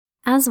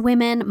As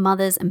women,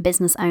 mothers, and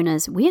business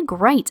owners, we are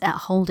great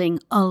at holding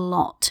a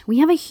lot. We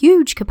have a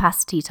huge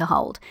capacity to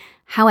hold.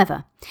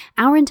 However,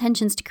 our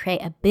intentions to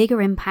create a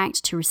bigger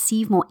impact, to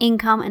receive more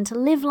income, and to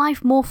live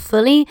life more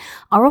fully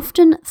are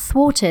often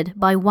thwarted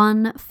by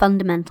one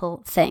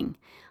fundamental thing: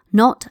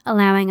 not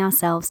allowing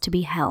ourselves to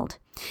be held.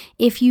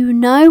 If you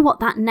know what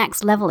that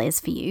next level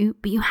is for you,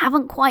 but you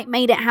haven't quite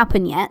made it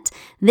happen yet,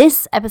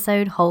 this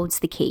episode holds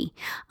the key.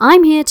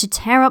 I'm here to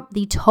tear up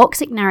the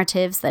toxic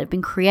narratives that have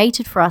been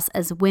created for us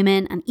as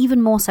women and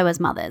even more so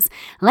as mothers.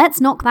 Let's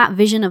knock that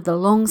vision of the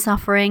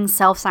long-suffering,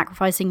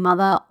 self-sacrificing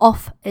mother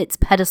off its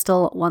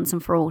pedestal once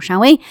and for all, shall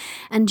we?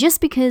 And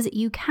just because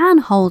you can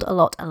hold a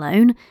lot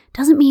alone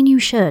doesn't mean you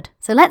should.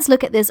 So let's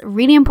look at this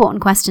really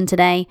important question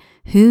today.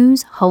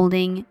 Who's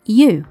holding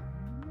you?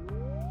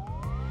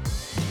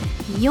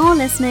 You're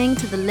listening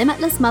to the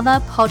Limitless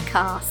Mother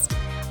podcast.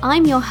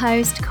 I'm your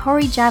host,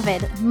 Cori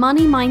Javid,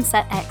 money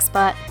mindset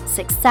expert,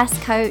 success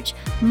coach,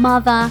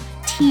 mother,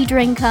 tea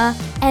drinker,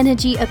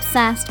 energy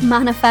obsessed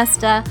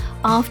manifester,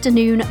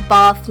 afternoon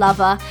bath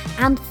lover,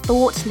 and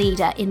thought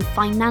leader in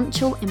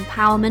financial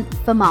empowerment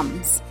for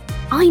mums.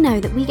 I know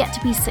that we get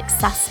to be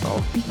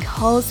successful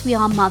because we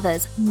are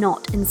mothers,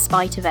 not in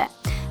spite of it.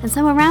 And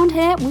so around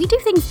here, we do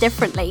things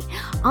differently.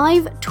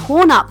 I've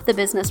torn up the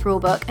business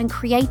rulebook and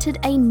created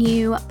a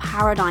new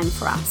paradigm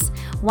for us,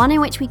 one in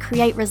which we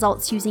create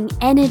results using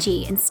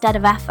energy instead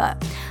of effort.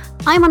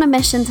 I'm on a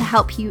mission to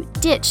help you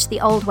ditch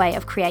the old way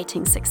of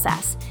creating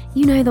success.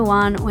 You know, the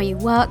one where you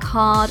work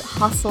hard,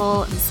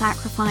 hustle, and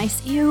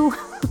sacrifice,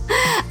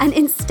 and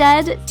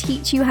instead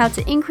teach you how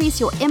to increase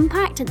your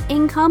impact and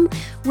income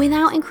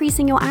without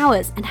increasing your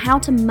hours, and how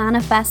to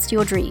manifest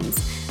your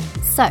dreams.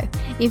 So,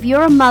 if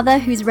you're a mother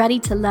who's ready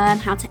to learn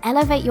how to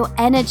elevate your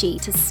energy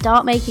to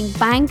start making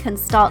bank and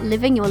start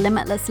living your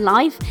limitless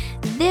life,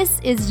 this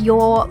is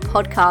your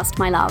podcast,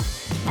 my love.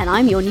 And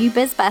I'm your new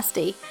biz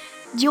bestie.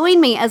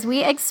 Join me as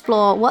we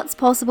explore what's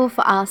possible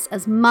for us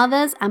as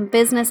mothers and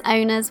business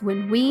owners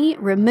when we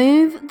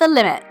remove the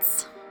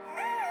limits.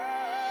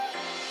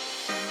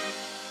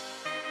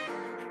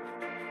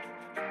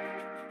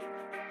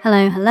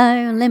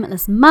 Hello,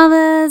 Limitless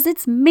Mothers.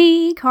 It's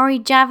me, Cori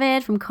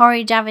Javid from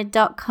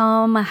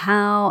CoriJavid.com.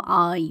 How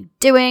are you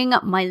doing,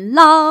 my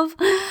love?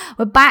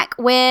 We're back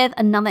with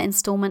another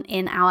installment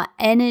in our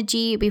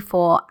Energy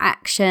Before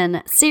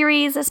Action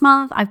series this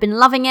month. I've been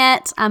loving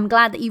it. I'm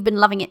glad that you've been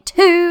loving it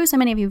too. So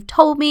many of you have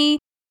told me.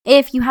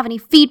 If you have any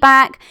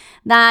feedback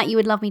that you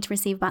would love me to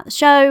receive about the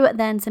show,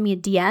 then send me a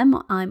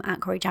DM. I'm at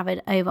Cori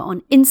Javid over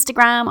on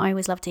Instagram. I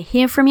always love to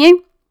hear from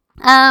you.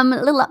 A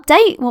little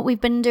update, what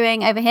we've been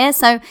doing over here.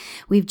 So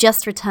we've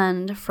just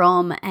returned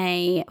from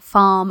a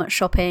farm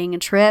shopping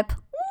trip.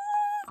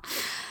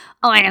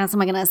 Oh my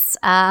goodness.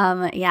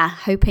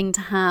 Hoping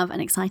to have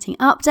an exciting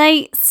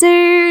update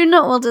soon.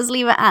 We'll just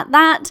leave it at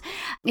that.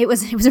 It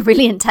was a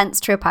really intense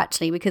trip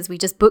actually, because we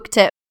just booked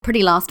it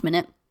pretty last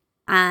minute.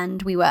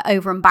 And we were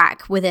over and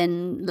back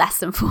within less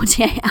than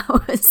 48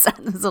 hours.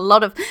 There's a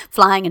lot of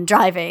flying and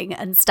driving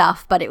and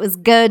stuff, but it was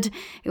good.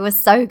 It was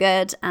so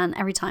good. And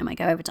every time I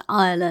go over to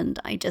Ireland,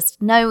 I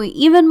just know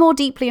even more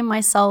deeply in my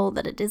soul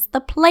that it is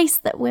the place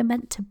that we're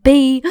meant to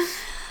be.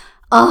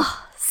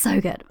 Oh, so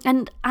good.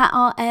 And at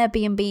our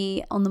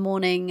Airbnb on the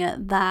morning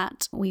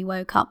that we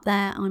woke up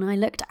there, and I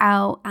looked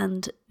out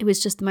and it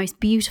was just the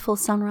most beautiful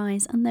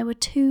sunrise. And there were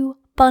 2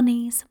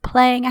 bunnies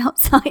playing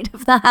outside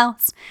of the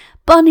house.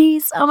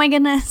 Bunnies, oh my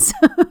goodness.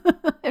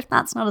 If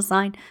that's not a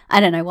sign,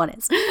 I don't know what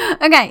is.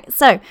 Okay,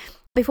 so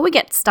before we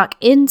get stuck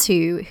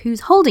into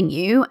who's holding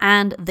you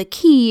and the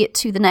key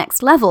to the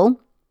next level,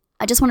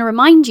 I just want to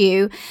remind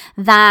you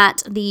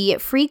that the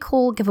free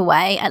call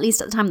giveaway, at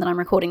least at the time that I'm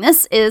recording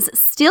this, is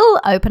still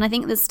open. I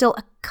think there's still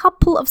a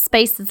couple of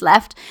spaces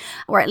left,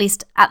 or at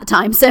least at the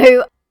time.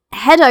 So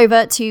head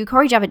over to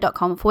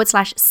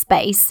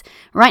CoriJavid.com/space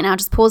right now.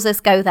 Just pause this,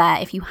 go there.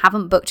 If you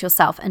haven't booked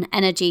yourself an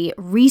energy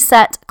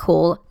reset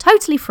call,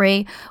 totally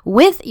free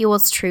with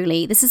yours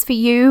truly. This is for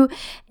you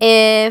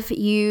if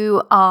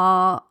you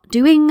are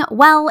doing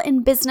well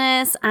in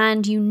business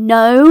and you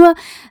know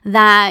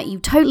that you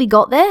totally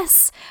got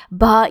this,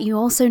 but you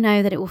also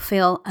know that it will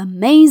feel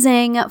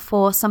amazing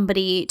for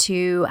somebody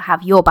to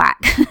have your back,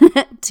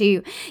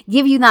 to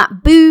give you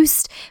that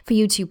boost, for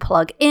you to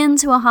plug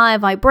into a higher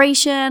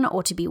vibration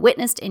or to be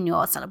witnessed in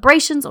your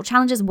celebrations or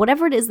challenges,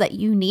 whatever it is that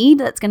you need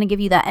that's going to give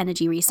you that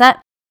energy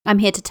reset. I'm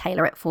here to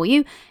tailor it for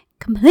you.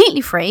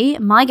 Completely free,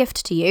 my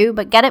gift to you,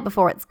 but get it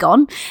before it's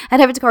gone. Head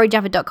over to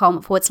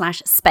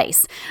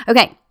CoriJavid.com/space.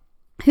 Okay.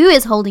 Who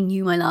is holding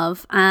you, my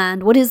love,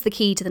 and what is the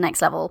key to the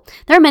next level?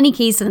 There are many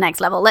keys to the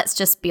next level. Let's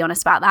just be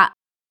honest about that.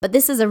 But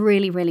this is a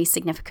really, really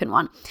significant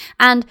one.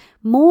 And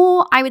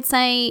more, I would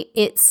say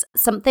it's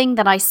something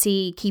that I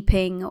see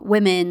keeping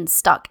women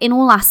stuck in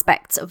all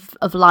aspects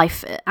of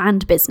life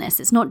and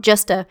business. It's not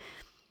just a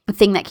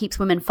thing that keeps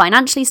women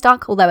financially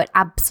stuck, although it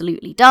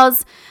absolutely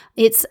does.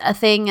 It's a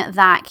thing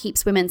that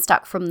keeps women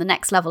stuck from the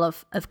next level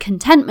of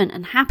contentment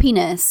and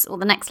happiness, or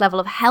the next level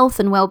of health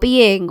and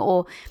well-being,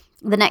 or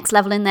the next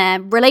level in their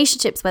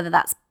relationships, whether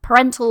that's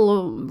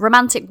parental,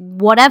 romantic,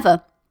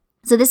 whatever.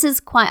 So this is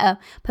quite a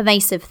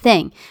pervasive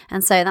thing.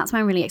 And so that's why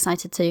I'm really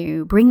excited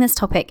to bring this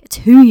topic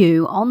to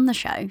you on the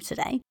show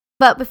today.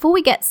 But before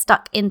we get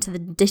stuck into the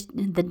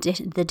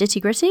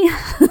nitty-gritty,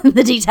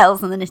 the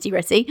details and the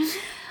nitty-gritty,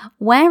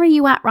 where are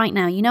you at right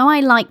now? You know,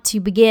 I like to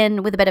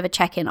begin with a bit of a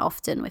check-in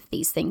often with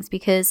these things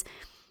because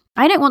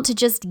I don't want to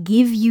just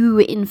give you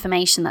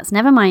information. That's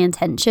never my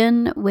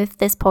intention with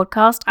this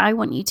podcast. I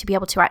want you to be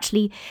able to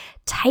actually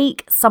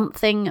take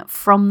something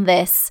from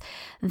this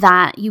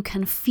that you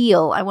can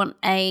feel. I want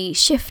a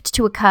shift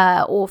to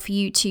occur, or for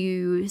you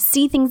to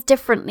see things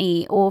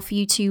differently, or for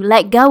you to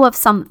let go of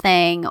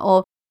something,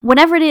 or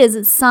whatever it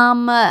is,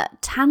 some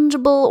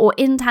tangible or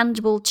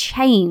intangible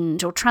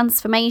change or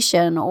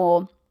transformation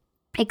or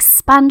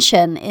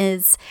expansion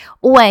is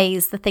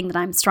always the thing that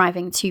I'm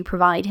striving to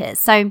provide here.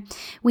 So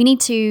we need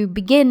to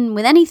begin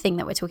with anything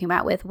that we're talking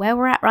about with where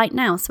we're at right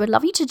now. So I'd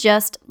love you to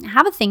just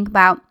have a think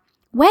about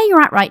where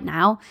you're at right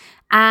now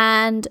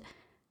and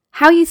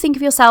how you think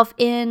of yourself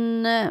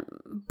in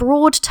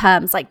broad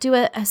terms. Like, do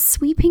a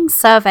sweeping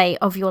survey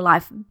of your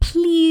life.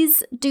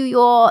 Please do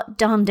your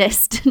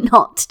darndest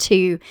not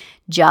to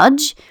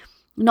judge,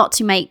 not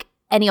to make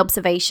any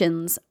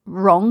observations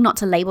wrong, not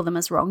to label them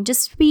as wrong.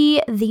 Just be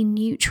the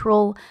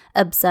neutral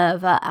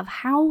observer of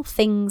how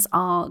things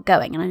are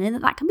going. And I know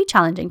that that can be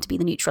challenging to be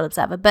the neutral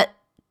observer, but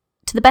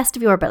to the best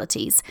of your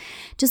abilities,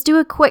 just do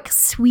a quick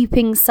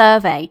sweeping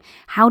survey.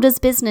 How does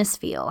business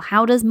feel?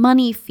 How does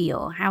money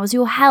feel? How's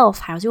your health?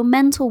 How's your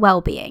mental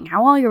well-being?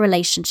 How are your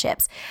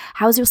relationships?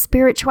 How's your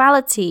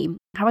spirituality?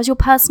 How is your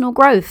personal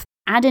growth?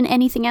 Add in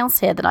anything else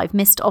here that I've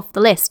missed off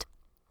the list.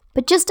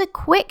 But just a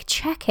quick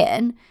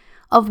check-in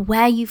of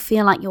where you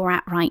feel like you're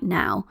at right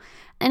now.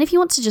 And if you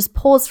want to just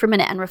pause for a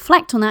minute and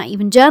reflect on that,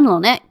 even journal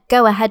on it,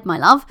 go ahead, my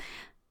love.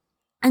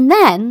 And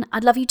then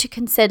I'd love you to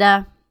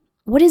consider,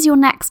 what is your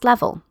next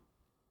level?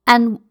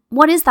 And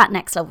what is that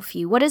next level for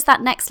you? What is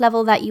that next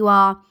level that you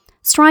are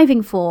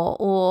striving for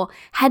or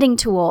heading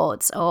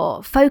towards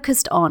or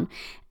focused on?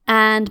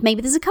 And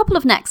maybe there's a couple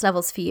of next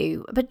levels for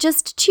you, but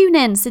just tune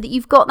in so that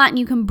you've got that and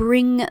you can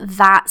bring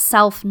that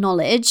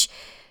self-knowledge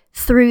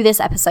through this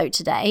episode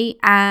today,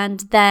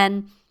 and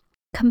then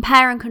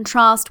compare and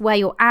contrast where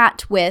you're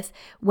at with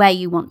where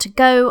you want to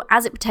go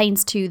as it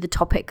pertains to the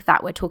topic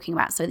that we're talking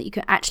about, so that you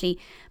can actually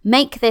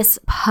make this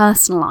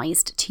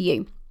personalized to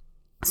you.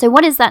 So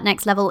what is that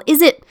next level?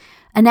 Is it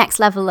a next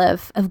level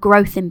of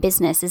growth in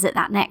business? Is it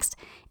that next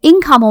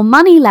income or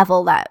money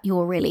level that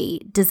you're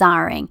really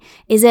desiring?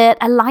 Is it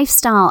a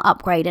lifestyle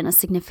upgrade in a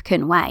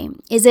significant way?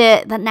 Is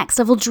it that next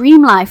level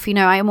dream life? You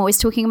know, I'm always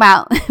talking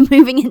about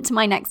moving into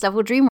my next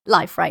level dream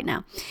life right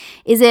now.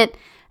 Is it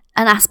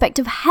an aspect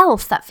of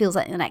health that feels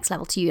like the next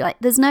level to you? Like,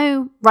 there's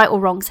no right or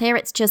wrongs here.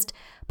 It's just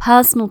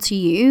personal to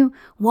you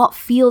what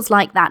feels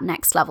like that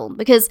next level,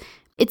 because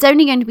it's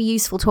only going to be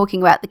useful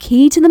talking about the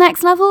key to the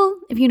next level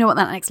if you know what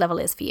that next level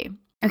is for you.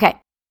 Okay,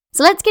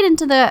 so let's get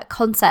into the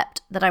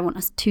concept that I want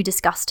us to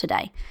discuss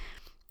today.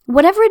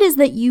 Whatever it is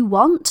that you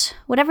want,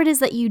 whatever it is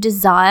that you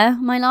desire,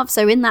 my love,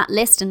 so in that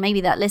list, and maybe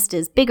that list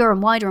is bigger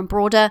and wider and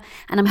broader,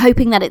 and I'm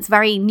hoping that it's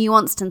very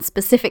nuanced and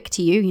specific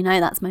to you, you know,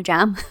 that's my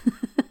jam.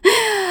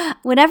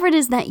 Whatever it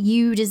is that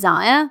you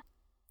desire,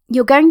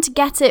 you're going to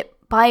get it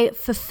by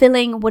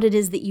fulfilling what it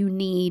is that you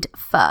need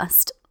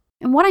first.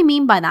 And what I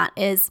mean by that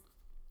is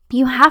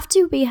you have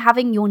to be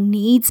having your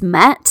needs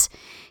met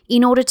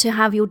in order to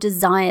have your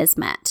desires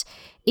met.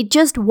 It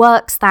just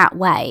works that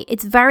way.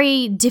 It's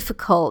very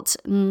difficult,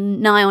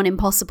 nigh on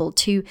impossible,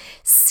 to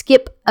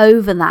skip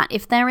over that.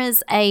 If there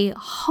is a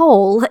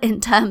hole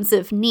in terms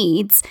of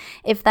needs,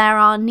 if there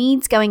are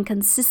needs going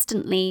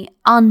consistently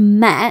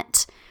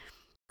unmet,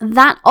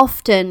 that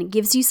often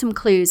gives you some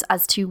clues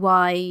as to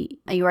why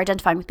you're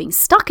identifying with being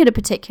stuck at a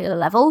particular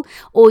level,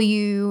 or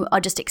you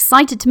are just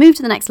excited to move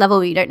to the next level,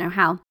 but you don't know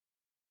how.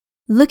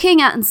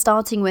 Looking at and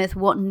starting with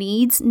what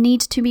needs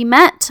need to be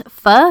met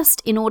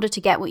first in order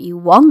to get what you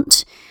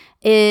want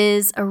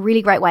is a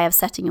really great way of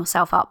setting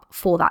yourself up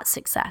for that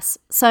success.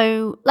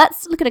 So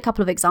let's look at a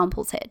couple of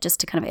examples here just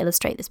to kind of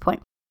illustrate this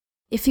point.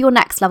 If your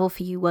next level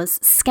for you was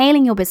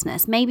scaling your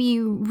business, maybe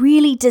you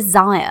really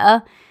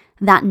desire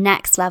that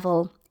next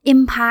level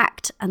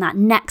impact and that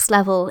next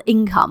level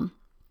income,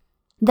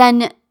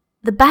 then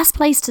the best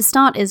place to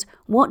start is,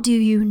 what do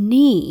you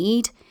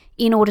need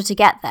in order to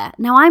get there?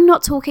 Now, I'm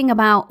not talking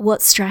about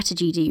what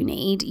strategy do you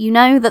need. You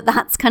know that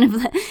that's kind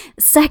of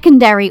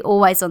secondary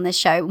always on this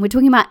show. We're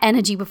talking about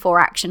energy before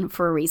action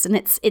for a reason.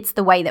 It's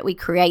the way that we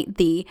create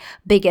the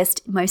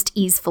biggest, most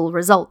easeful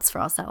results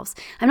for ourselves.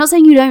 I'm not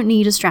saying you don't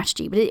need a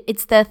strategy, but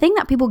it's the thing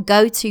that people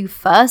go to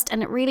first,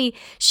 and it really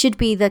should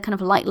be the kind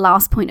of like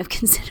last point of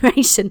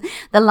consideration,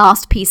 the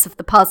last piece of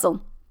the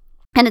puzzle.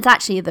 And it's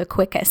actually the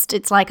quickest.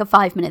 It's like a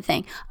 5-minute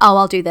thing. Oh,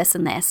 I'll do this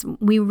and this.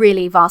 We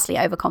really vastly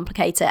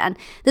overcomplicate it. And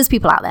there's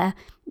people out there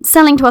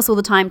selling to us all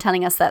the time,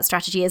 telling us that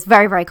strategy is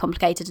very, very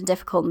complicated and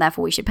difficult, and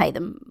therefore we should pay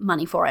them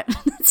money for it.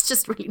 It's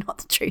just really not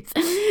the truth.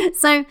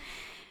 So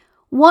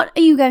what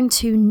are you going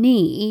to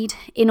need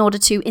in order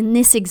to, in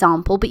this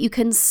example, but you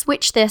can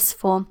switch this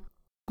for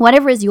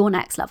whatever is your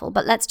next level,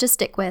 but let's just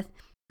stick with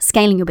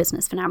scaling your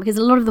business for now, because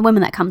a lot of the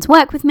women that come to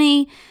work with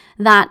me,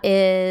 that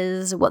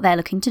is what they're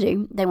looking to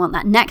do. They want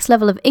that next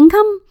level of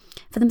income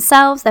for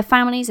themselves, their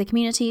families, their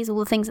communities, all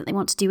the things that they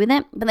want to do with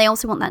it. But they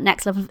also want that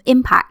next level of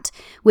impact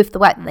with the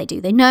work that they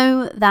do. They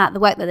know that the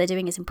work that they're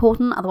doing is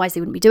important, otherwise they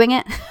wouldn't be doing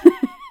it.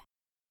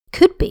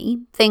 Could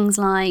be things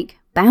like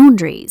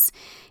boundaries.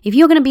 If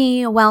you're going to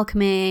be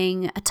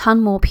welcoming a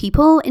ton more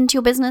people into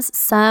your business,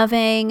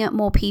 serving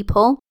more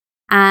people,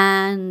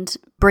 and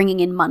bringing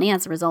in money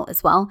as a result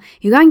as well,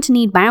 you're going to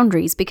need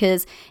boundaries,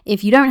 because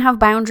if you don't have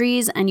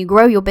boundaries and you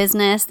grow your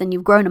business, then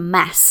you've grown a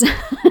mess,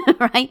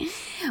 right?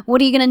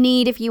 What are you going to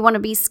need if you want to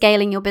be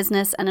scaling your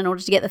business? And in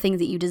order to get the things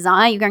that you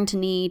desire, you're going to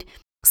need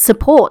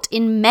support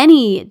in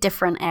many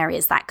different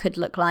areas. That could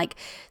look like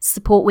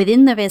support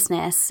within the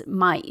business,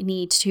 might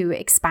need to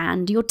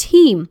expand your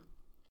team.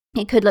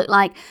 It could look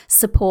like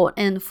support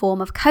in the form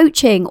of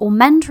coaching or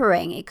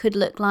mentoring. It could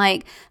look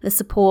like the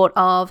support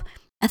of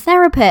a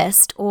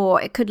therapist,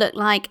 or it could look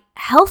like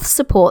health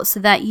support so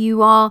that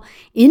you are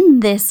in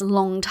this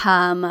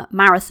long-term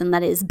marathon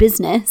that is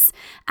business,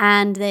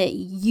 and that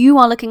you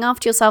are looking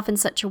after yourself in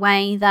such a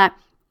way that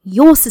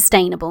you're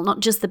sustainable, not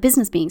just the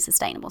business being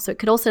sustainable. So it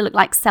could also look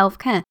like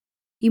self-care.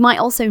 You might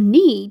also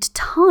need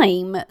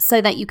time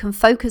so that you can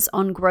focus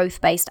on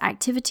growth-based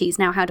activities.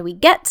 Now, how do we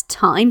get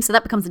time? So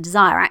that becomes a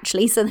desire,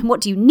 actually. So then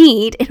what do you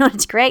need in order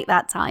to create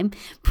that time?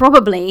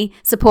 Probably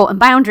support and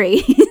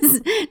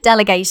boundaries,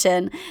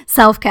 delegation,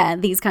 self-care,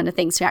 these kind of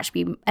things, to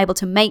actually be able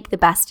to make the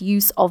best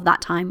use of that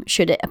time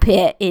should it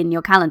appear in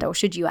your calendar, or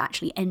should you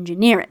actually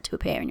engineer it to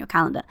appear in your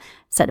calendar,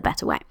 said a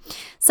better way.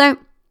 So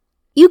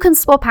you can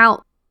swap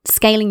out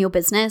scaling your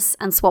business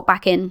and swap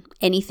back in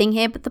anything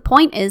here. But the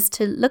point is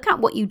to look at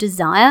what you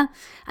desire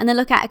and then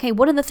look at, okay,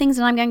 what are the things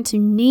that I'm going to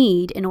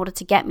need in order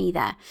to get me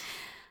there?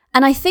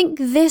 And I think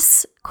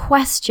this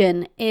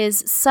question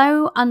is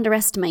so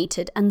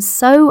underestimated and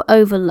so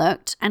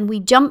overlooked. And we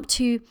jump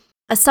to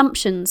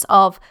assumptions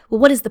of, well,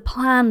 what is the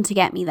plan to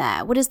get me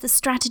there? What is the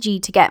strategy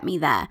to get me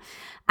there?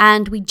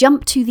 And we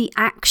jump to the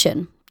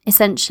action,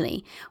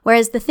 essentially.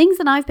 Whereas the things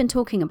that I've been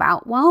talking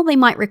about, while they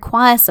might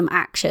require some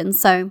action,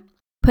 so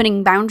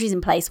putting boundaries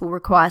in place will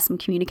require some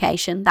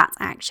communication, that's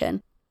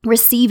action.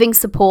 Receiving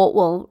support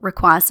will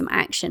require some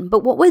action.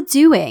 But what we're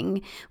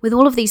doing with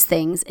all of these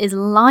things is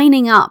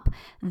lining up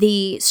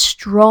the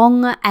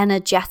strong,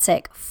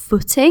 energetic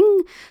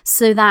footing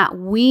so that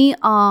we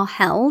are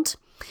held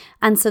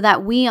and so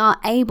that we are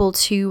able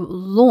to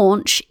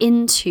launch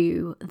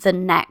into the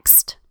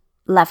next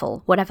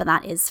level, whatever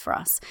that is for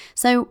us.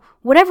 So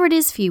whatever it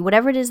is for you,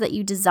 whatever it is that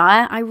you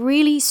desire, I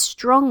really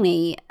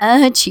strongly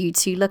urge you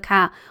to look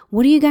at,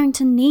 what are you going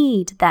to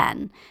need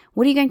then?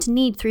 What are you going to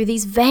need through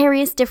these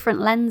various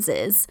different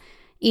lenses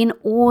in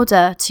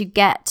order to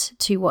get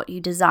to what you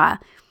desire?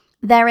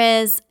 There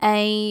is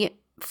a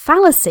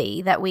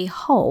fallacy that we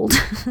hold,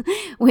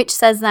 which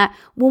says that,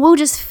 well, we'll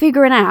just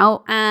figure it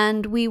out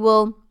and we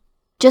will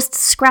just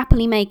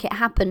scrappily make it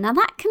happen. Now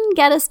that can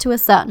get us to a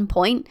certain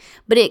point,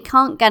 but it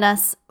can't get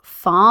us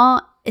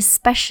far,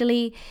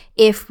 especially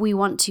if we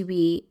want to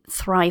be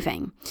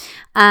thriving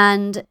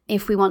and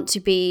if we want to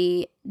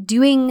be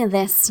doing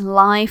this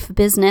life,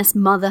 business,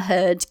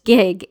 motherhood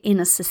gig in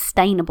a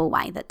sustainable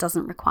way that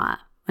doesn't require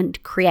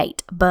and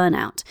create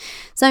burnout.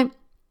 So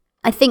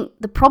I think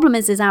the problem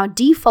is our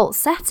default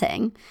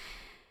setting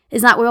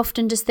is that we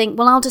often just think,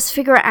 well, I'll just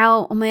figure it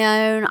out on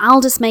my own.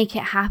 I'll just make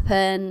it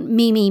happen.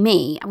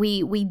 Me.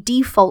 We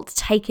default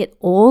take it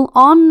all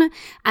on,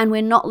 and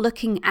we're not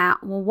looking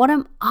at, well, what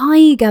am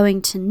I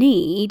going to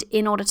need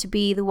in order to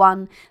be the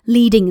one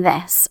leading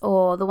this,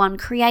 or the one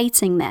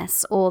creating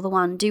this, or the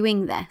one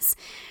doing this?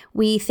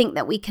 We think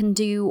that we can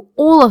do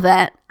all of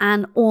it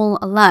and all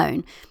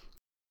alone.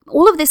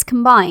 All of this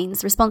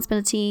combines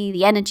responsibility,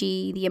 the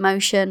energy, the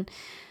emotion,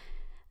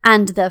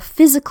 and the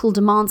physical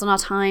demands on our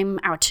time,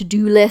 our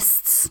to-do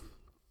lists,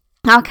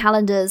 our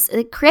calendars.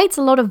 It creates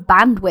a lot of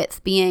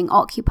bandwidth being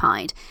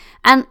occupied.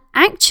 And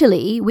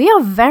actually, we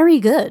are very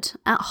good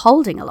at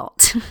holding a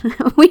lot.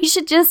 We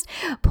should just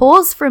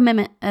pause for a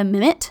moment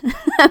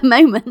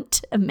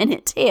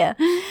here,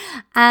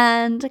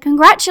 and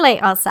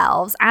congratulate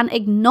ourselves and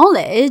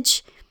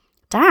acknowledge,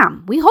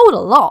 damn, we hold a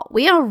lot.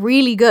 We are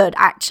really good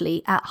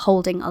actually at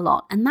holding a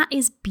lot. And that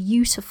is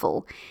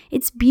beautiful.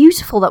 It's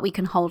beautiful that we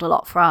can hold a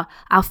lot for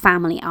our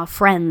family, our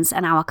friends,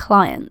 and our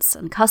clients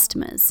and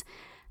customers.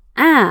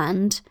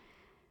 And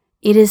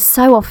it is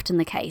so often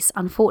the case,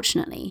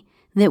 unfortunately,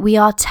 that we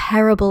are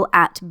terrible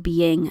at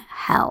being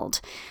held.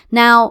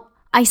 Now,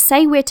 I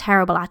say we're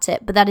terrible at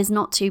it, but that is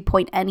not to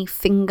point any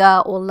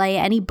finger or lay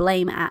any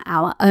blame at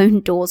our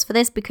own doors for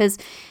this, because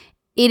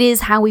it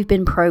is how we've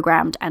been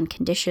programmed and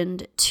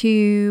conditioned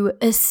to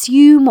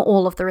assume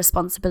all of the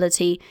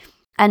responsibility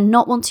and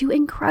not want to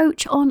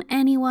encroach on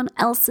anyone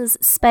else's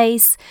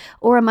space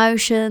or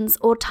emotions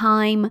or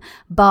time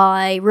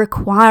by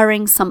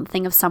requiring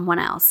something of someone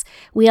else.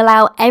 We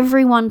allow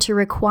everyone to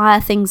require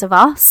things of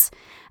us,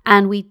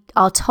 And we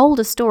are told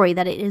a story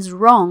that it is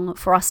wrong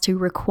for us to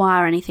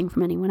require anything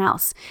from anyone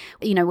else.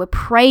 We're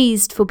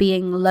praised for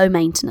being low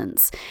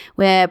maintenance.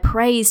 We're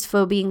praised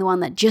for being the one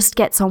that just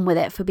gets on with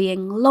it, for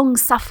being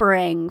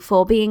long-suffering,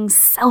 for being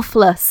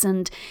selfless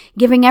and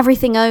giving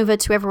everything over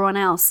to everyone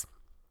else.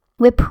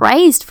 We're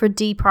praised for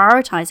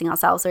deprioritizing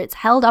ourselves. So it's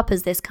held up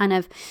as this kind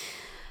of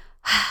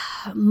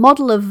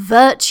model of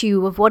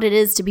virtue of what it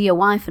is to be a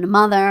wife and a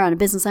mother and a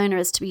business owner,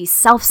 is to be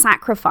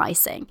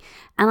self-sacrificing.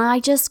 And I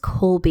just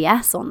call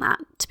BS on that,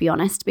 to be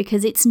honest,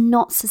 because it's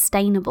not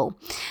sustainable.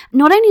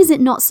 Not only is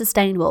it not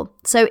sustainable,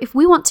 so if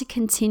we want to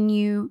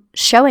continue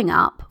showing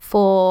up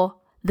for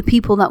the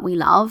people that we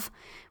love,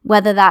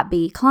 whether that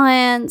be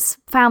clients,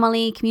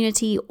 family,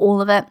 community,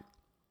 all of it,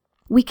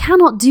 we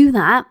cannot do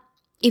that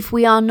if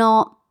we are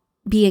not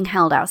being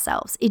held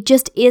ourselves. It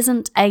just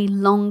isn't a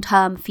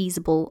long-term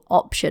feasible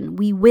option.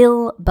 We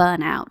will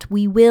burn out.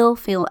 We will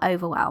feel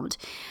overwhelmed,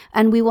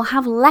 and we will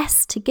have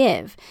less to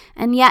give.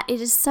 And yet it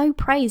is so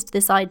praised,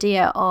 this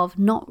idea of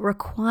not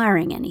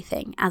requiring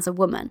anything as a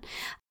woman.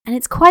 And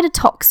it's quite a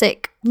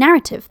toxic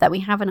narrative that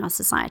we have in our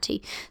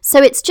society.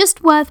 So it's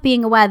just worth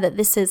being aware that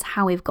this is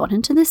how we've got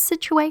into this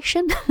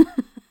situation.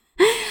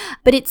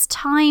 But it's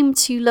time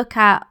to look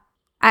at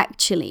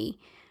actually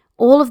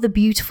all of the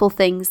beautiful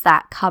things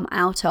that come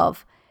out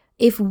of,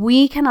 if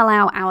we can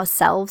allow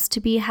ourselves to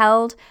be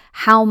held,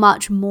 how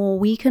much more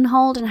we can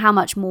hold and how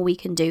much more we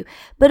can do.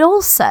 But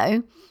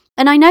also,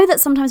 and I know that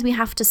sometimes we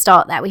have to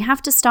start there. We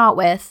have to start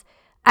with,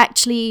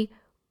 actually,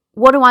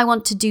 what do I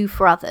want to do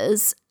for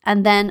others?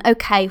 And then,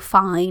 okay,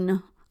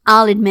 fine,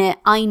 I'll admit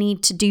I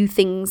need to do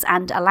things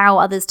and allow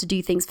others to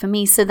do things for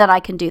me so that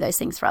I can do those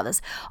things for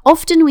others.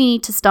 Often we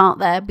need to start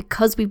there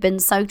because we've been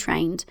so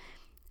trained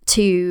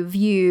to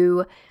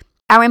view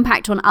our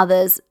impact on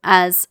others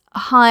as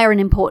higher in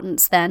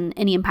importance than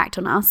any impact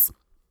on us.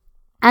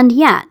 And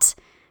yet,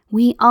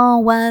 we are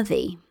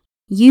worthy.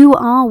 You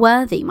are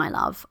worthy, my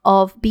love,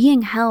 of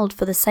being held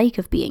for the sake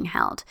of being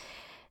held.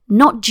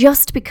 Not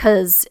just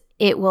because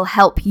it will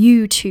help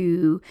you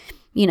to,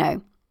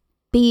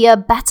 be a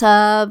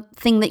better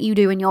thing that you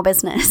do in your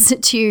business,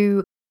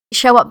 to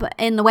show up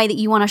in the way that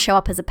you want to show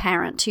up as a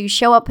parent, to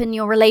show up in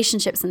your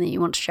relationships and that you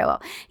want to show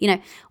up.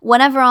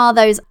 Whatever are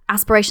those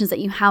aspirations that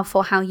you have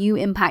for how you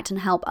impact and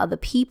help other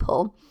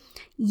people,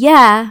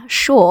 yeah,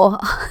 sure,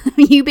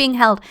 you being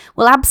held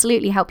will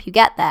absolutely help you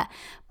get there.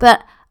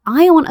 But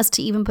I want us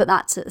to even put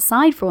that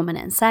aside for a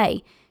minute and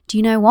say, do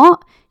you know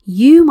what?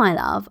 You, my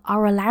love,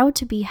 are allowed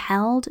to be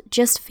held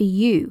just for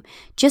you,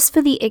 just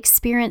for the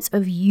experience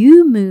of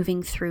you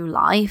moving through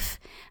life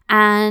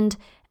and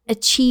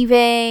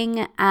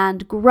achieving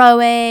and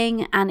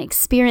growing and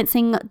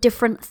experiencing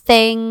different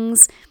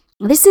things.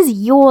 This is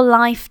your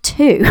life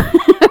too,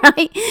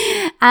 right?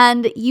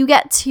 And you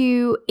get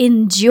to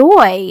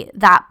enjoy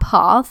that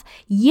path.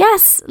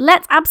 Yes,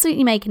 let's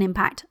absolutely make an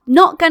impact.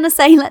 Not going to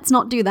say let's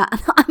not do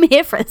that. I'm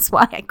here for it. That's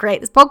why I create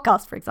this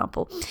podcast, for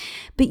example.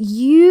 But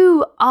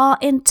you are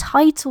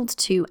entitled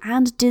to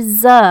and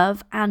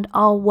deserve and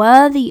are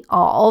worthy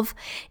of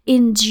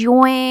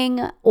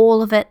enjoying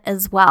all of it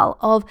as well,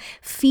 of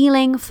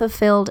feeling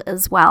fulfilled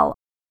as well.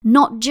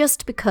 Not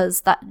just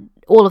because that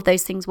all of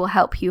those things will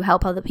help you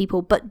help other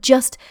people, but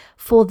just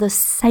for the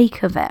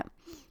sake of it.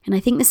 And I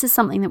think this is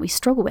something that we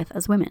struggle with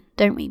as women,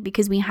 don't we?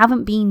 Because we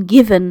haven't been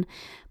given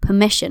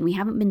permission. We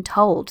haven't been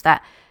told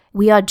that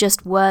we are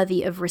just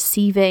worthy of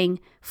receiving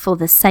for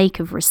the sake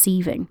of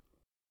receiving.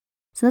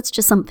 So that's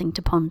just something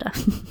to ponder.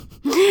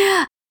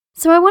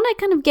 So I want to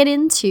kind of get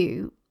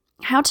into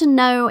how to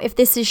know if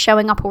this is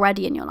showing up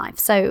already in your life.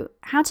 So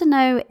how to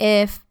know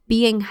if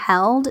being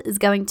held is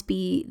going to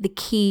be the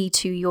key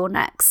to your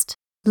next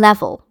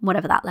level,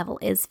 whatever that level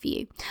is for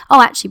you.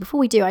 Oh, actually, before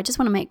we do, I just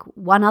want to make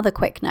one other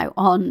quick note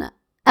on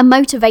a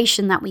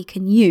motivation that we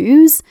can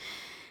use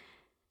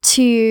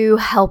to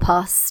help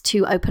us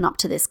to open up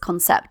to this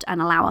concept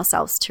and allow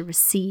ourselves to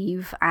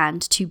receive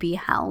and to be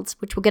held,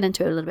 which we'll get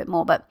into a little bit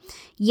more. But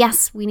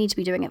yes, we need to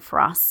be doing it for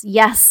us.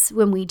 Yes,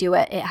 when we do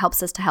it, it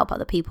helps us to help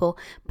other people.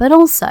 But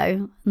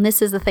also, and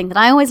this is the thing that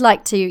I always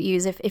like to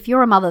use, if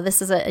you're a mother,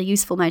 this is a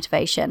useful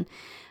motivation.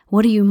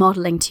 What are you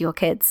modeling to your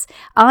kids?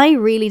 I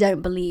really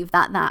don't believe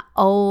that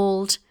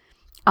old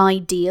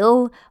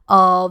ideal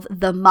of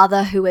the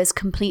mother who is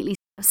completely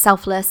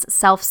selfless,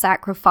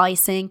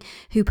 self-sacrificing,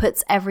 who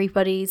puts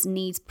everybody's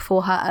needs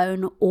before her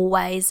own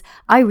always.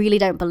 I really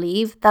don't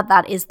believe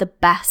that is the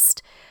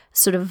best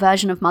sort of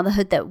version of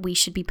motherhood that we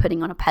should be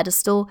putting on a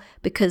pedestal,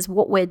 because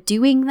what we're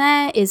doing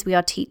there is we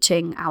are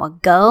teaching our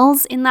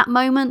girls in that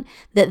moment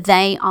that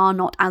they are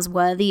not as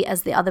worthy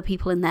as the other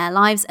people in their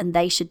lives and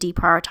they should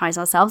deprioritize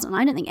ourselves. And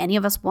I don't think any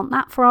of us want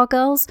that for our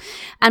girls.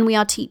 And we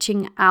are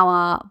teaching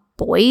our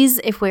boys,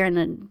 if we're in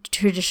a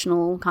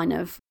traditional kind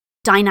of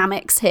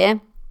dynamics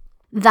here,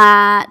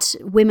 that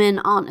women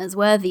aren't as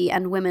worthy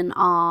and women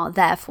are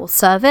there for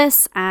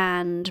service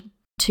and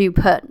to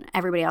put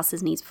everybody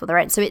else's needs before their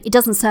own. So it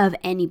doesn't serve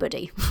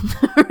anybody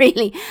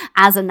really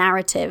as a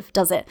narrative,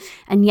 does it?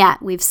 And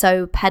yet we've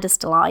so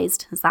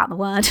pedestalized, is that the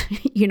word?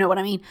 You know what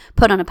I mean?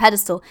 Put on a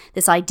pedestal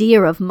this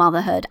idea of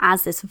motherhood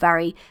as this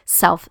very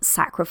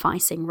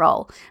self-sacrificing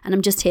role. And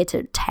I'm just here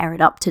to tear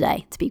it up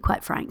today, to be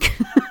quite frank,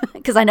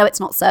 because I know it's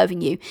not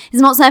serving you.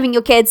 It's not serving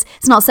your kids.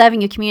 It's not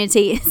serving your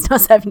community. It's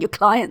not serving your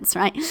clients,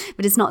 right?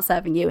 But it's not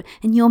serving you.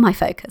 And you're my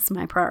focus,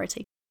 my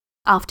priority.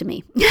 After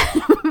me,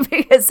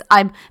 because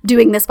I'm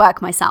doing this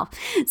work myself.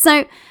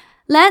 So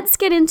let's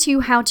get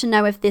into how to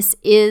know if this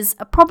is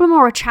a problem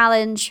or a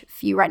challenge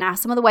for you right now.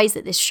 Some of the ways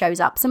that this shows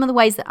up, some of the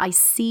ways that I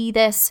see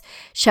this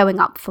showing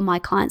up for my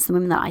clients, the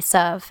women that I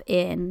serve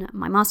in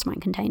my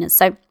mastermind containers.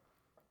 So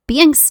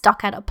being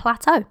stuck at a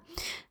plateau,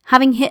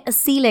 having hit a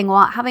ceiling,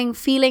 or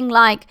feeling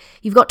like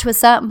you've got to a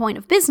certain point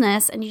of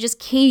business and you just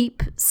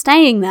keep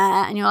staying there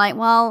and you're like,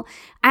 well,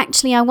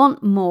 actually I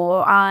want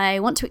more. I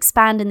want to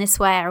expand in this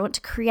way. I want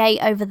to create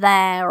over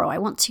there, or I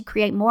want to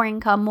create more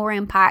income, more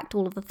impact,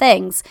 all of the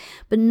things,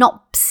 but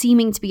not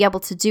seeming to be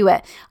able to do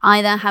it.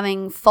 Either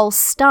having false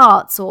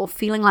starts or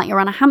feeling like you're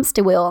on a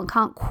hamster wheel and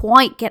can't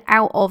quite get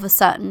out of a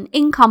certain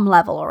income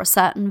level or a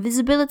certain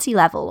visibility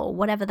level or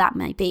whatever that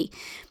may be.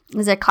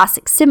 Is a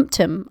classic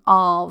symptom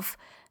of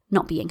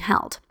not being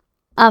held.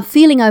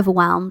 Feeling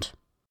overwhelmed,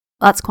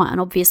 that's quite an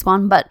obvious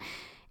one, but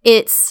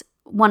it's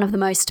one of the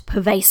most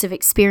pervasive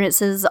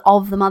experiences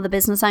of the mother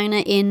business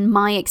owner in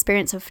my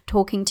experience of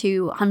talking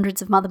to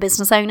hundreds of mother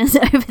business owners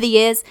over the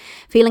years.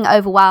 Feeling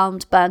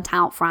overwhelmed, burnt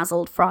out,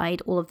 frazzled,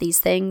 fried, all of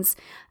these things.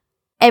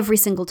 Every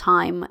single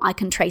time I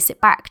can trace it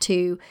back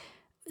to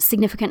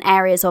significant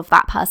areas of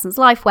that person's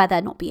life where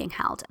they're not being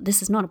held.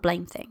 This is not a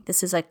blame thing.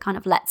 This is a kind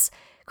of let's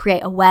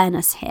create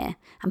awareness here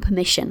and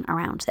permission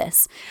around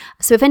this.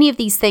 So if any of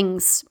these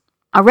things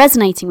are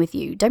resonating with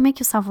you, don't make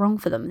yourself wrong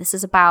for them. This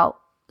is about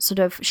sort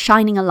of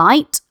shining a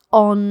light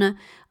on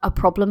a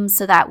problem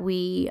so that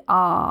we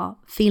are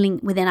feeling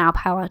within our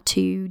power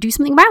to do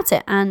something about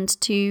it and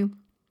to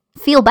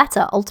feel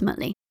better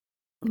ultimately.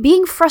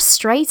 Being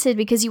frustrated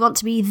because you want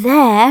to be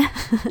there,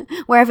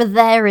 wherever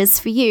there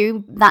is for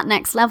you, that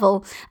next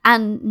level,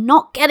 and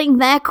not getting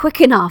there quick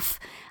enough.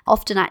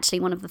 Often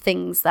actually one of the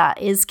things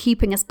that is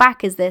keeping us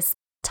back is this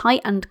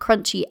tight and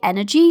crunchy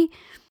energy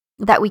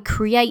that we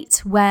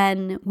create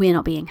when we're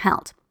not being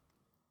held.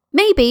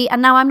 Maybe,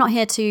 and now I'm not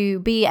here to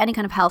be any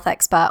kind of health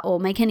expert or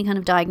make any kind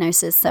of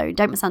diagnosis, so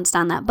don't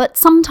misunderstand that, but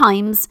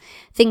sometimes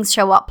things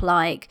show up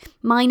like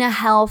minor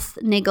health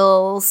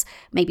niggles,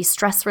 maybe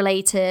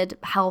stress-related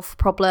health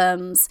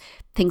problems,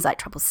 things like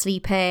trouble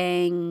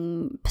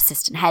sleeping,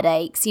 persistent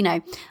headaches,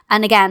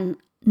 and again,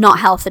 not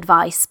health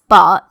advice,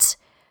 but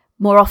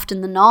more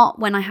often than not,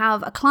 when I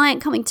have a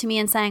client coming to me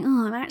and saying,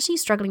 oh, I'm actually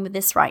struggling with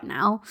this right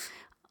now,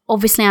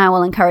 obviously I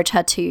will encourage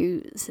her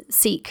to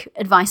seek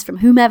advice from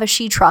whomever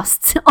she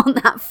trusts on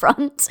that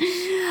front.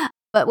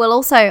 But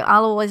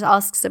I'll always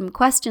ask some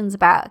questions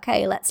about,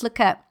 okay, let's look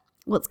at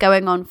what's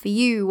going on for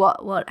you.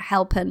 What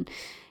help and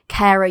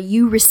care are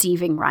you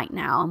receiving right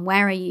now? And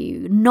where are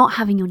you not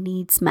having your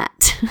needs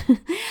met?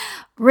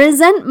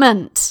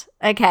 Resentment.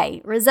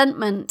 Okay,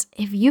 resentment.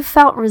 If you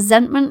felt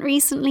resentment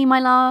recently, my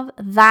love,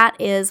 that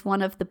is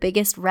one of the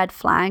biggest red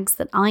flags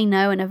that I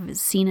know and have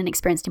seen and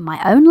experienced in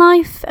my own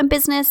life and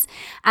business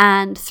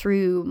and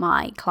through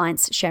my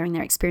clients sharing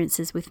their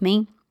experiences with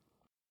me.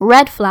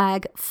 Red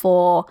flag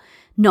for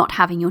not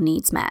having your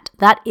needs met.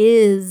 That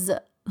is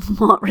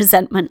what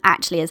resentment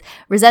actually is.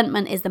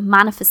 Resentment is the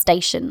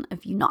manifestation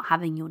of you not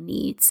having your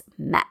needs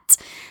met.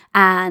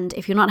 And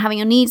if you're not having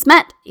your needs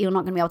met, you're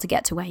not going to be able to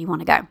get to where you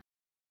want to go.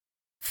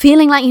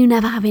 Feeling like you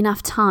never have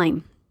enough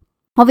time.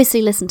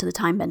 Obviously, listen to the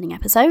time bending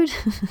episode.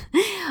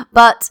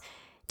 But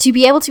to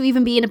be able to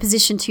even be in a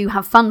position to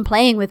have fun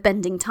playing with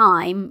bending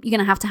time, you're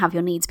going to have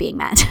your needs being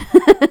met.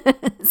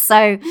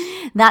 So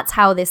that's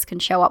how this can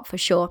show up for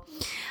sure.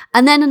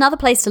 And then another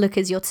place to look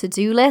is your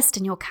to-do list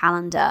and your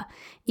calendar.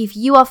 If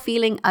you are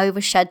feeling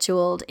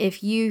overscheduled,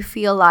 if you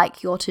feel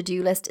like your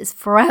to-do list is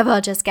forever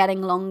just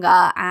getting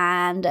longer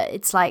and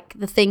it's like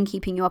the thing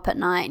keeping you up at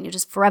night and you're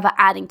just forever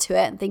adding to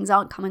it and things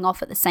aren't coming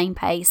off at the same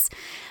pace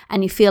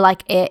and you feel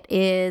like it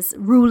is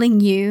ruling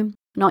you,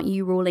 not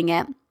you ruling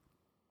it,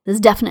 there's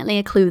definitely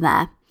a clue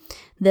there.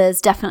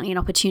 There's definitely an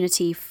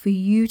opportunity for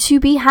you to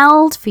be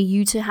held, for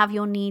you to have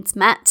your needs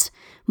met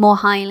more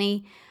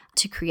highly,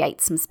 to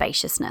create some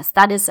spaciousness.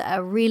 That is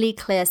a really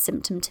clear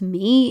symptom to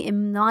me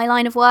in my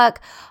line of work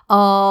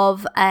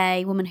of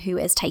a woman who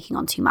is taking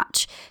on too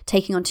much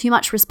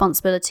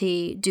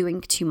responsibility,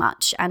 doing too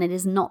much, and it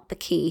is not the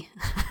key.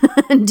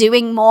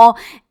 Doing more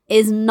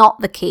is not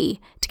the key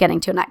to getting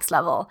to a next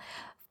level.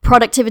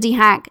 Productivity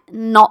hack,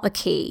 not the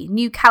key.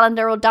 New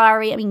calendar or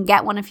diary,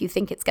 get one if you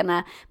think it's going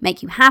to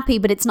make you happy,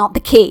 but it's not the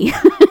key,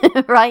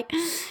 right?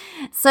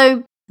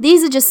 So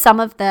these are just some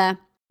of the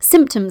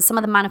symptoms, some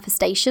of the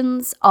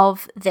manifestations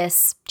of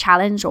this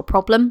challenge or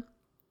problem.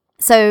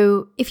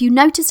 So if you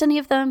noticed any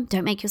of them,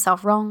 don't make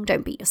yourself wrong,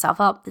 don't beat yourself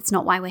up. That's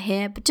not why we're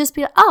here, but just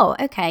be like, oh,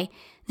 okay,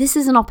 this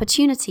is an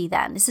opportunity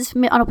then. This is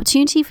an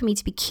opportunity for me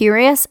to be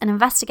curious and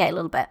investigate a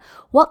little bit.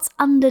 What's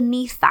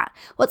underneath that?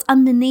 What's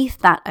underneath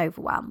that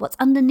overwhelm? What's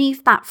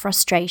underneath that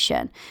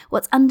frustration?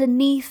 What's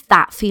underneath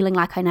that feeling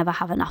like I never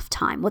have enough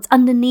time? What's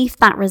underneath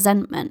that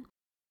resentment?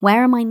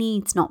 Where are my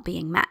needs not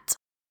being met?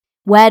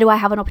 Where do I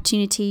have an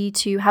opportunity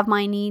to have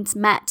my needs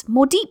met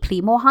more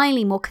deeply, more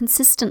highly, more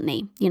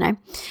consistently,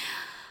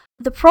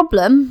 The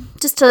problem,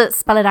 just to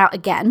spell it out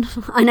again,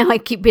 I know I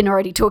keep been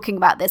already talking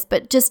about this,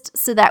 but just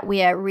so that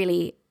we are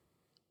really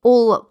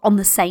all on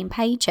the same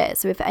page here.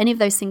 So if any of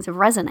those things have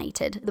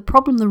resonated, the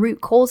problem, the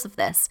root cause of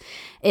this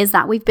is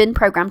that we've been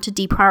programmed to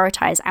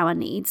deprioritize our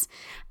needs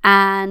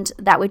and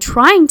that we're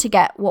trying to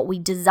get what we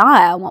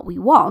desire, what we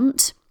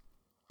want,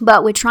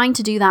 but we're trying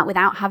to do that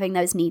without having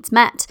those needs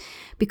met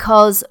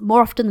because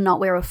more often than not,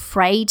 we're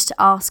afraid to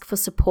ask for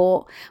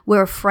support.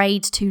 We're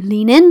afraid to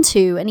lean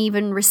into and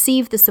even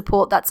receive the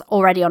support that's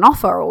already on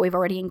offer or we've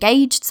already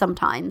engaged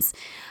sometimes.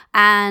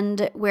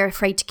 And we're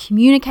afraid to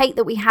communicate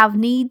that we have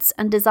needs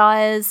and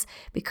desires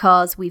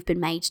because we've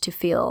been made to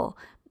feel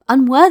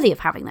unworthy of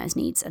having those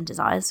needs and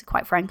desires,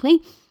 quite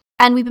frankly.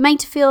 And we've been made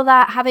to feel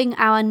that having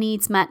our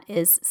needs met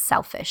is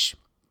selfish.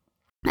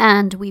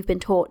 And we've been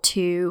taught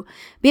to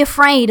be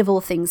afraid of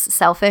all things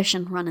selfish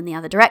and run in the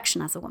other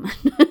direction as a woman.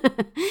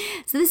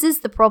 So this is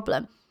the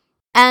problem.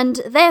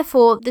 And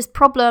therefore, this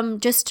problem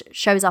just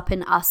shows up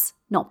in us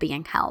not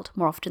being held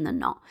more often than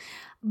not.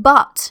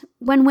 But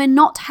when we're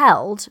not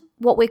held,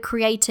 what we're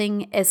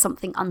creating is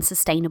something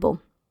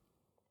unsustainable.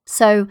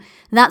 So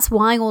that's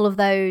why all of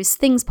those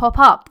things pop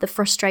up, the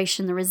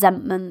frustration, the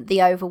resentment,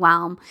 the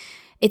overwhelm.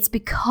 It's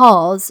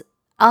because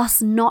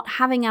us not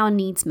having our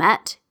needs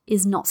met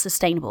is not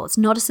sustainable. It's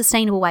not a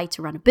sustainable way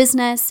to run a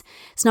business.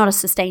 It's not a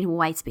sustainable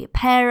way to be a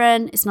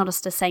parent. It's not a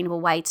sustainable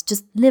way to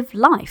just live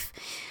life.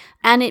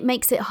 And it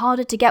makes it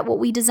harder to get what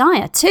we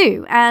desire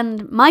too.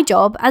 And my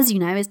job, as you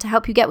know, is to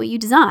help you get what you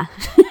desire.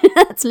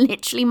 That's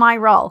literally my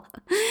role.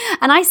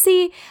 And I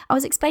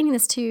was explaining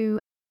this to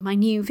my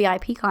new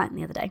VIP client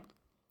the other day.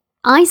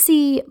 I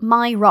see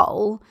my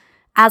role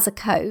as a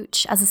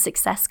coach, as a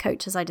success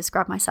coach, as I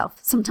describe myself.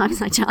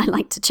 Sometimes I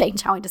like to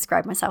change how I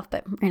describe myself,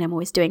 but really I'm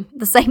always doing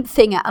the same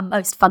thing at a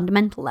most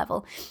fundamental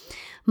level.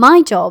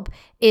 My job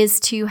is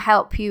to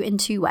help you in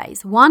two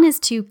ways. One is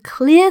to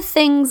clear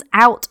things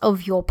out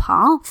of your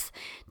path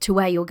to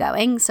where you're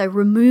going. So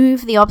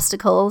remove the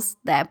obstacles.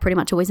 They're pretty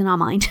much always in our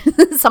mind.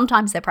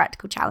 Sometimes they're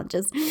practical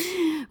challenges.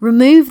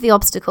 Remove the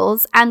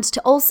obstacles and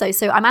to also,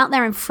 so I'm out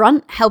there in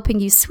front helping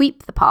you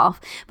sweep the path,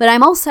 but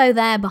I'm also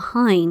there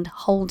behind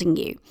holding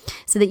you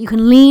so that you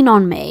can lean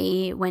on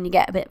me when you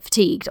get a bit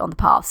fatigued on the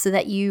path, so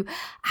that you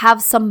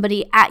have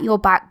somebody at your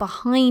back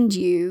behind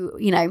you,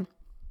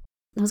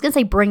 I was going to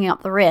say bringing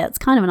up the rear. It's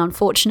kind of an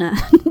unfortunate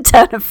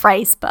turn of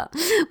phrase, but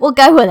we'll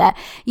go with it.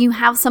 You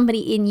have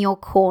somebody in your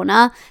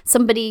corner,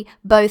 somebody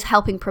both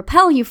helping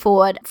propel you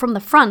forward from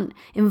the front,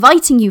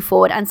 inviting you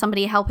forward, and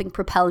somebody helping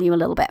propel you a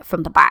little bit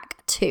from the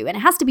back too. And it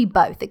has to be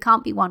both. It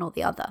can't be one or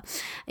the other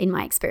in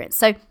my experience.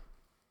 So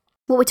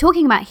what we're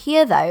talking about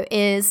here though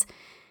is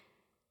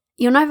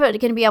you're never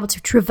going to be able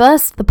to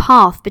traverse the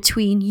path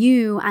between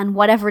you and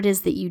whatever it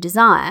is that you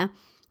desire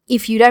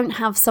if you don't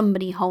have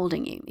somebody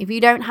holding you, if you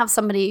don't have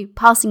somebody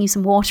passing you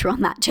some water on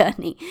that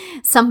journey,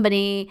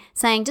 somebody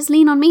saying, just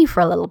lean on me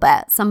for a little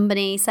bit,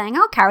 somebody saying,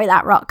 I'll carry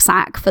that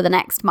rucksack for the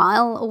next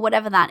mile, or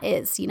whatever that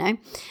is,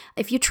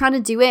 If you're trying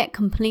to do it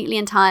completely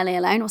entirely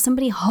alone, or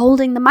somebody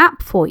holding the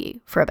map for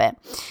you for a bit,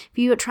 if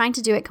you are trying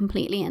to do it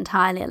completely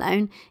entirely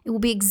alone, it will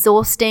be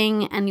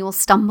exhausting and you'll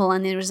stumble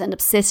and you'll just end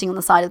up sitting on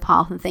the side of the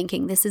path and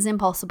thinking, this is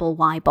impossible,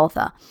 why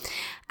bother?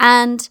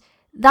 And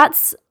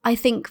that's, I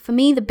think, for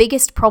me, the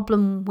biggest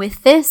problem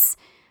with this.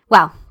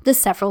 Well, there's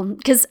several,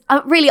 because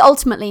really,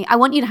 ultimately, I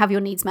want you to have your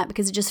needs met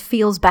because it just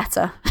feels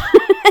better.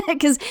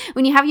 Because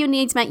when you have your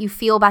needs met, you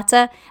feel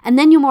better, and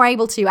then you're more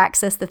able to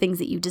access the things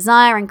that you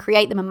desire and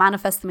create them and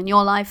manifest them in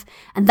your life,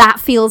 and that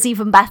feels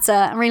even better.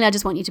 And really, I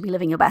just want you to be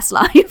living your best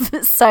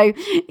life. So,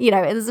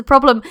 there's a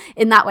problem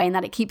in that way, in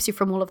that it keeps you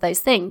from all of those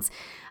things.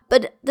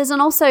 But there's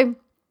also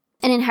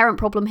an inherent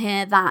problem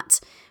here that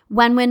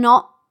when we're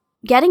not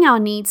getting our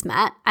needs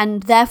met,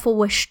 and therefore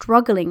we're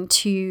struggling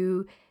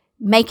to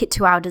make it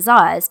to our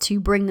desires, to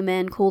bring them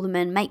in, call them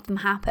in, make them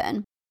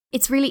happen,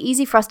 it's really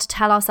easy for us to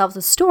tell ourselves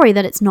a story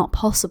that it's not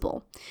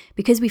possible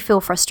because we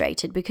feel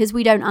frustrated, because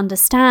we don't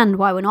understand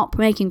why we're not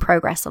making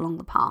progress along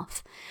the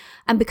path.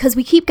 And because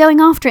we keep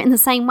going after it in the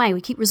same way, we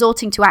keep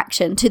resorting to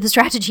action, to the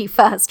strategy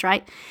first,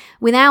 right?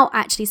 Without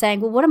actually saying,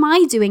 well, what am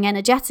I doing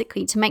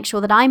energetically to make sure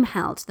that I'm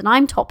held, that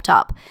I'm topped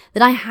up,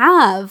 that I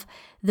have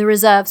the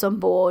reserves on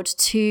board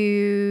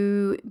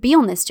to be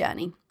on this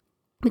journey?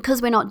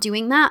 Because we're not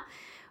doing that,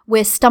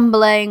 we're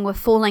stumbling, we're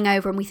falling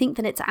over, and we think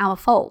that it's our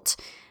fault.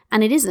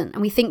 And it isn't.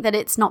 And we think that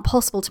it's not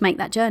possible to make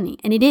that journey.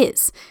 And it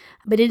is.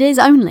 But it is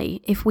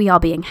only if we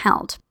are being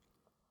held.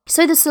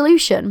 So the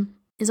solution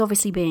is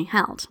obviously being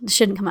held. This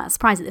shouldn't come as a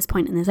surprise at this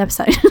point in this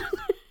episode.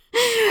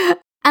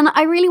 And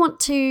I really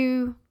want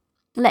to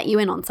let you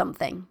in on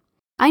something.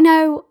 I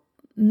know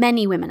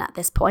many women at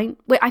this point.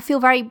 I feel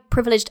very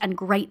privileged and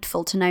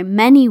grateful to know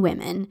many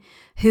women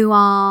who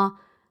are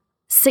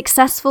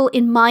successful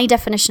in my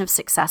definition of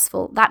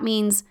successful. That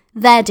means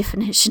their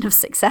definition of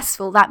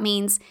successful. That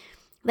means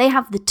they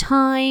have the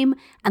time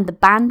and the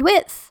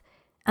bandwidth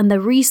and the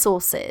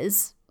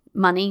resources,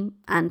 money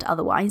and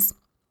otherwise,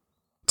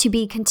 to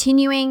be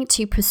continuing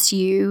to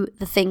pursue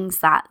the things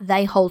that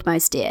they hold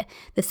most dear,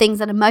 the things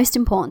that are most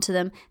important to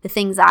them, the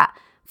things that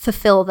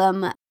fulfill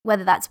them,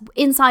 whether that's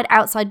inside,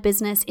 outside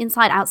business,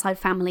 inside, outside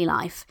family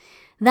life.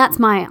 That's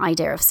my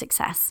idea of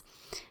success.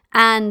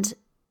 And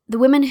the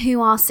women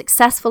who are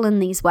successful in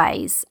these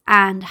ways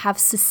and have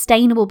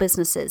sustainable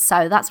businesses,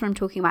 so that's what I'm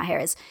talking about here,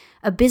 is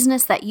a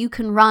business that you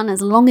can run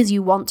as long as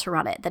you want to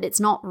run it, that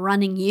it's not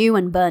running you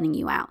and burning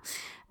you out.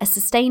 A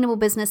sustainable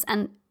business,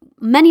 and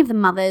many of the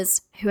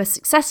mothers who are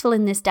successful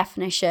in this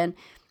definition,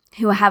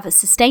 who have a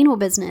sustainable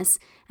business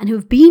and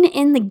who've been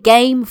in the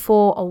game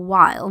for a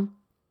while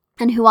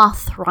and who are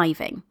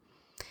thriving,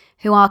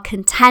 who are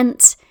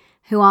content,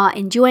 who are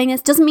enjoying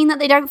this. Doesn't mean that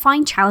they don't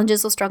find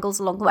challenges or struggles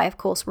along the way. Of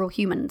course, we're all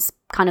humans,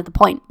 kind of the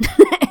point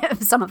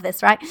of some of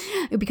this, right?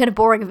 It would be kind of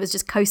boring if it was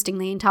just coasting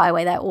the entire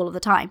way there all of the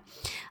time.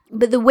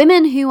 But the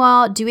women who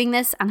are doing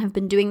this and have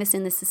been doing this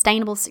in this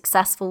sustainable,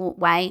 successful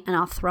way and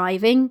are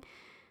thriving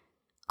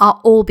are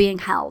all being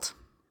held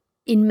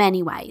in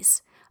many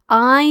ways.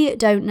 I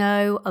don't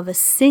know of a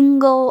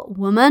single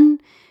woman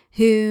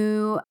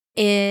who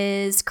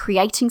is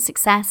creating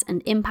success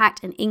and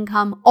impact and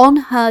income on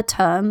her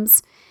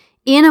terms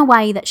in a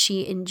way that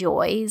she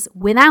enjoys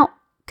without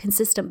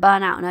consistent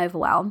burnout and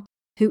overwhelm,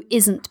 who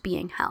isn't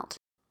being held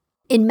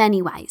in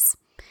many ways.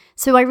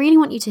 So I really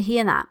want you to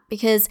hear that,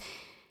 because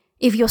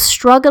if you're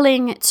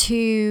struggling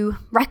to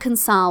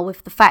reconcile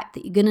with the fact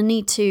that you're going to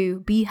need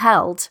to be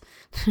held,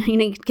 you're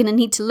going to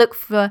need to look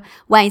for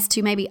ways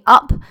to maybe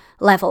up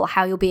level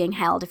how you're being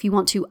held. If you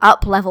want to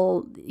up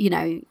level,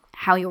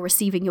 how you're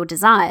receiving your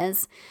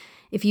desires,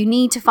 if you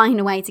need to find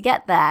a way to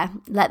get there,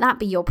 let that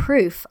be your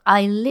proof.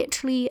 I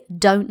literally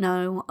don't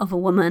know of a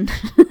woman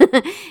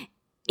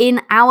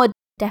in our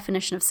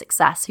definition of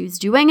success who's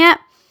doing it,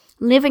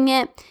 living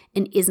it,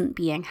 and isn't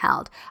being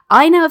held.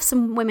 I know of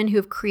some women who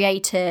have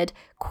created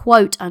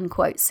quote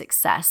unquote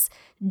success,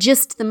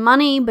 just the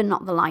money but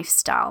not the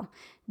lifestyle,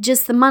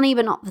 just the money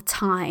but not the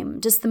time,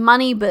 just the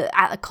money but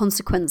at a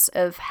consequence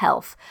of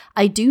health.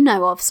 I do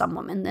know of some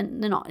women,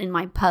 they're not in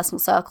my personal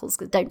circles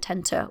because I don't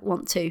tend to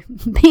want to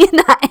be in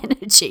that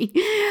energy.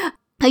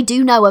 I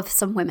do know of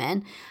some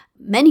women,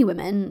 many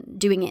women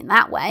doing it in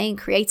that way,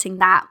 creating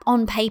that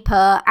on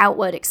paper,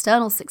 outward,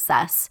 external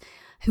success,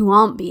 who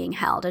aren't being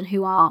held and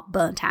who are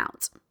burnt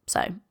out.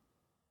 So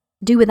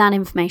do with that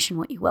information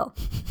what you will.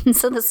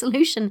 So the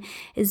solution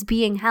is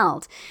being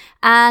held.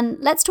 And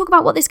let's talk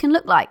about what this can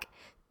look like.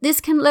 This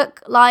can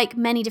look like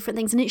many different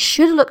things, and it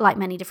should look like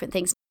many different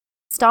things.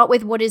 Start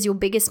with what is your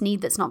biggest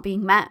need that's not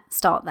being met.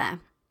 Start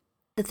there.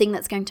 The thing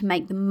that's going to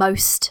make the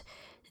most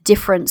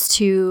difference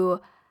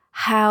to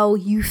how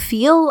you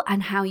feel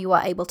and how you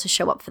are able to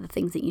show up for the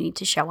things that you need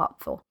to show up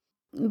for.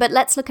 But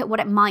let's look at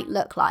what it might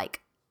look like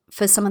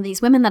for some of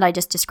these women that I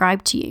just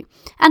described to you,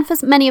 and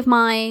for many of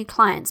my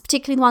clients,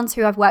 particularly the ones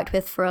who I've worked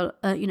with for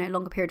a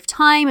longer period of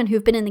time and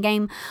who've been in the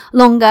game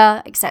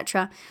longer,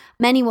 etc.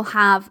 Many will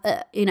have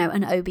an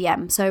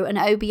OBM. So an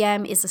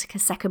OBM is like a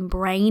second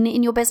brain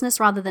in your business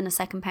rather than a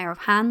second pair of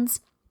hands.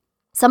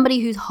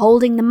 Somebody who's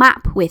holding the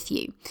map with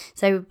you.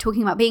 So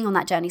talking about being on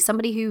that journey,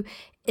 somebody who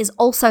is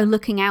also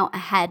looking out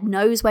ahead,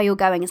 knows where you're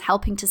going, is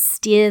helping to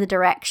steer the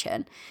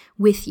direction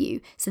with you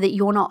so that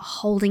you're not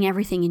holding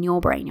everything in your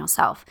brain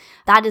yourself.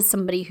 That is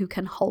somebody who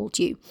can hold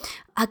you.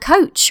 A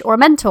coach or a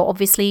mentor,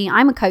 obviously,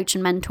 I'm a coach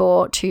and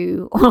mentor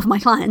to all of my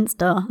clients,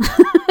 duh.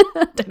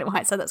 I don't know why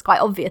I said that's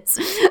quite obvious,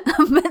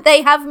 but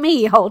they have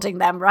me holding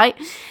them, right?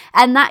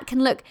 And that can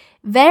look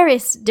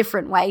various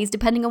different ways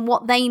depending on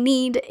what they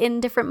need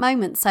in different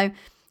moments. So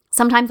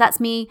sometimes that's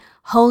me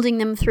holding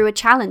them through a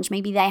challenge.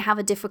 Maybe they have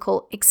a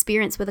difficult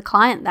experience with a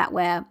client that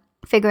we're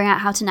figuring out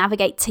how to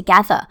navigate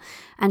together,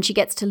 and she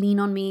gets to lean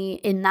on me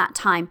in that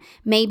time.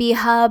 Maybe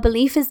her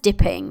belief is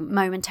dipping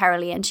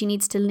momentarily and she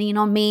needs to lean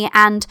on me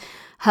and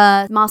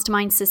her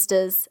mastermind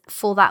sisters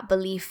for that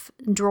belief,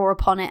 draw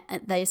upon it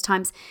at those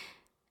times.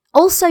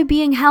 Also,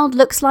 being held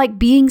looks like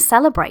being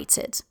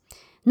celebrated.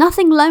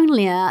 Nothing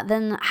lonelier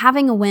than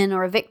having a win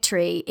or a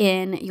victory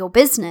in your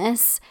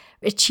business,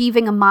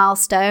 achieving a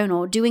milestone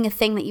or doing a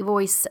thing that you've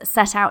always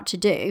set out to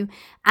do,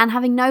 and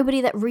having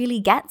nobody that really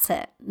gets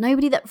it,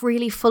 nobody that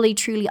really fully,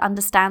 truly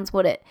understands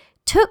what it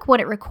took,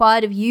 what it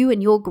required of you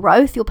and your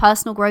growth, your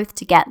personal growth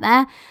to get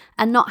there,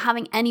 and not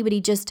having anybody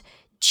just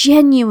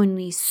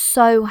genuinely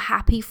so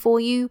happy for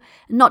you.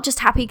 Not just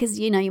happy because,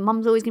 your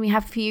mum's always going to be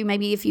happy for you,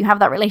 maybe if you have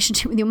that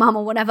relationship with your mum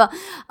or whatever,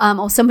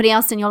 or somebody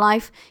else in your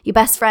life, your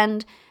best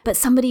friend, but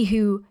somebody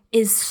who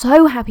is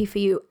so happy for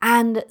you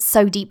and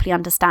so deeply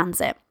understands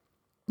it.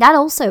 That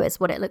also is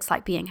what it looks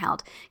like being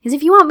held. Because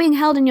if you aren't being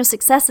held in your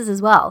successes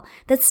as well,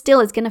 that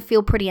still is going to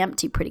feel pretty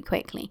empty pretty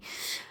quickly.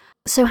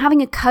 So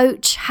having a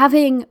coach,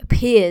 having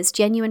peers,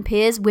 genuine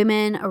peers,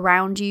 women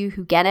around you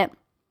who get it,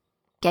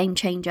 game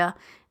changer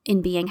in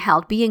being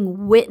held,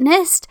 being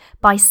witnessed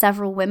by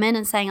several women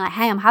and saying like,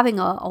 hey, I'm having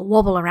a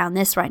wobble around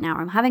this right now,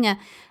 or I'm having a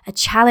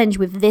challenge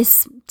with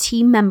this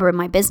team member in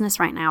my business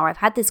right now, or I've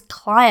had this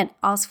client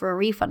ask for a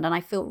refund and I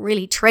feel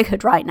really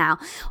triggered right now,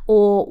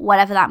 or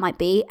whatever that might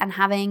be. And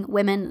having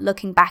women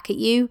looking back at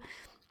you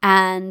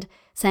and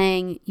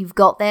saying, you've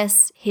got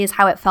this, here's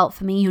how it felt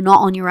for me, you're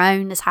not on your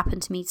own, this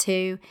happened to me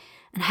too,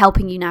 and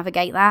helping you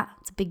navigate that,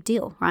 it's a big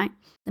deal, right?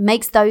 It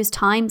makes those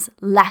times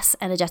less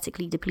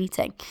energetically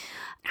depleting.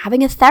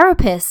 Having a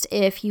therapist,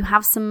 if you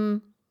have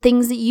some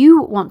things that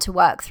you want to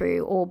work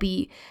through or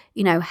be,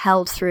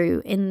 held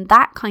through in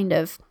that kind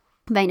of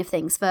vein of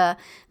things, for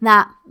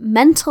that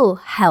mental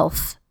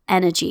health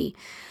energy.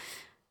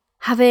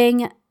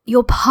 Having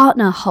your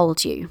partner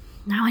hold you.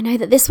 Now, I know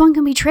that this one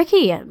can be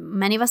tricky.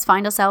 Many of us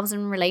find ourselves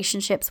in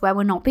relationships where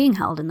we're not being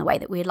held in the way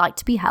that we'd like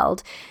to be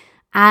held.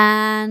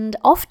 And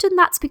often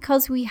that's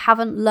because we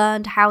haven't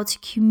learned how to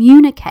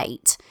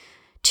communicate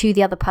to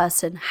the other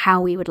person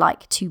how we would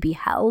like to be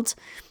held.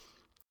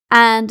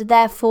 And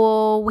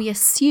therefore, we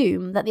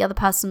assume that the other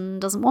person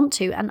doesn't want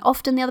to. And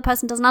often the other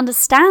person doesn't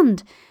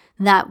understand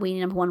that we,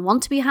 number one,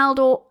 want to be held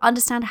or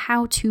understand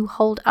how to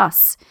hold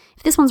us.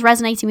 If this one's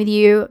resonating with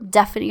you,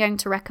 definitely going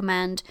to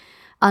recommend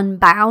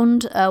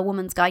Unbound, A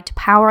Woman's Guide to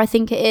Power, I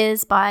think it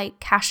is, by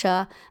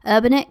Kasia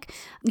Urbaniak.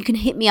 You can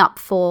hit me up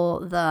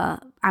for the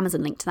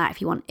Amazon link to that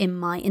if you want in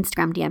my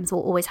Instagram DMs.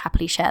 We'll always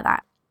happily share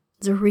that.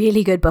 It's a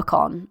really good book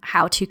on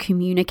how to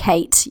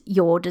communicate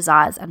your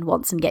desires and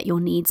wants and get your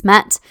needs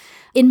met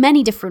in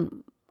many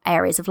different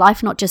areas of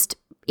life, not just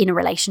in a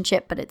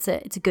relationship, but it's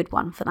a good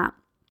one for that.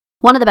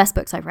 One of the best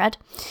books I've read.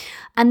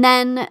 And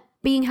then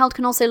being held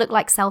can also look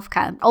like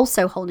self-care,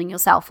 also holding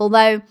yourself,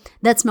 although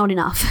that's not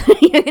enough.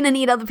 You're going to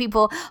need other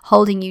people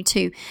holding you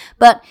too.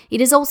 But it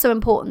is also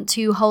important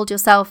to hold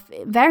yourself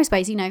in various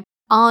ways.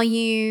 Are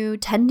you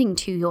tending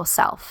to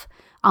yourself?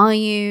 Are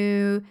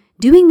you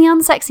doing the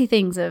unsexy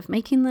things of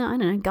making the,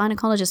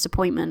 gynecologist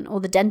appointment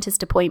or the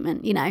dentist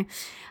appointment,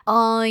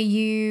 Are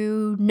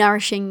you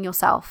nourishing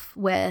yourself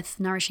with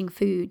nourishing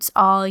foods?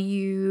 Are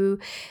you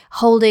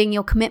holding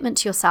your commitment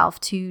to yourself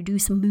to do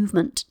some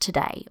movement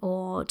today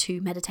or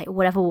to meditate or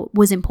whatever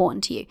was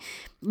important to you?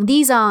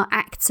 These are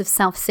acts of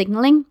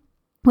self-signaling,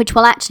 which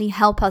will actually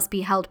help us be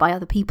held by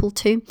other people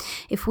too.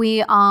 If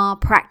we are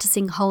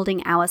practicing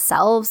holding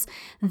ourselves,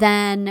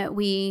 then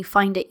we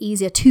find it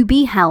easier to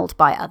be held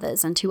by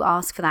others and to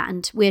ask for that.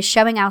 And we're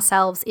showing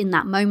ourselves in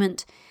that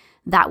moment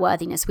that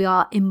worthiness. We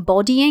are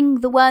embodying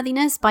the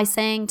worthiness by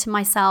saying to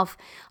myself,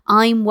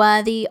 I'm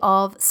worthy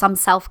of some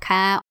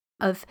self-care,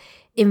 of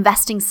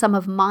investing some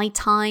of my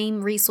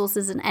time,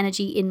 resources, and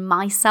energy in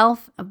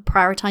myself, of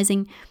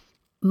prioritizing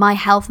my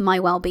health and my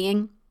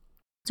well-being.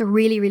 It's a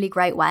really, really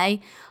great way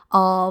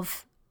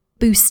of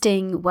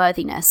boosting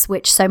worthiness,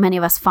 which so many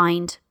of us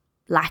find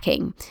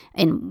lacking.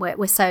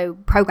 We're so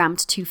programmed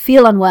to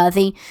feel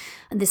unworthy.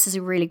 And this is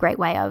a really great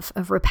way of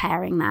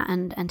repairing that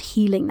and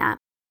healing that.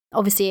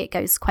 Obviously, it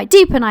goes quite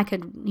deep, and I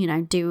could,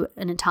 do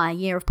an entire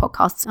year of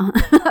podcasts on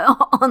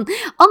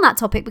that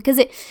topic because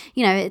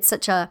it's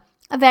such a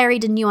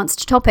varied and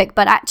nuanced topic.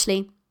 But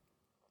actually,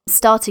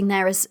 starting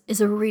there is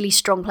a really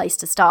strong place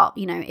to start.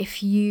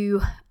 If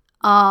you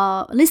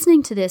are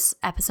listening to this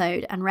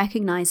episode and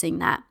recognizing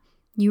that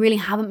you really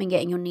haven't been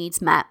getting your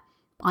needs met,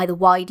 either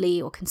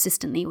widely or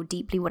consistently or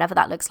deeply, whatever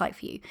that looks like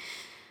for you,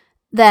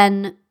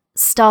 then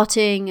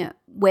starting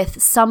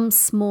with some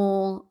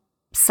small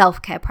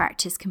self-care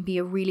practice can be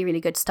a really,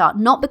 really good start.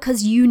 Not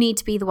because you need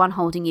to be the one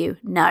holding you.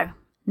 No,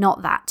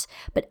 not that.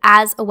 But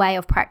as a way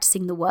of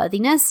practicing the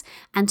worthiness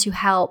and to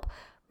help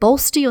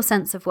bolster your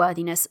sense of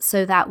worthiness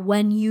so that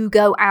when you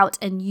go out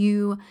and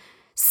you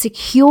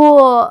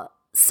secure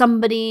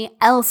somebody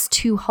else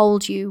to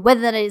hold you,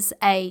 whether that is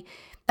a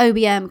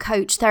OBM,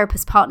 coach,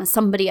 therapist, partner,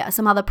 somebody,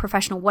 some other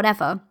professional,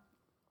 whatever,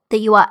 that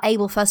you are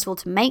able, first of all,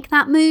 to make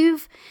that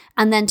move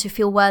and then to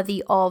feel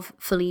worthy of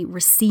fully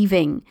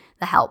receiving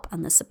the help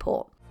and the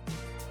support.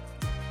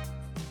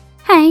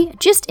 Hey,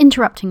 just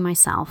interrupting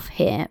myself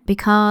here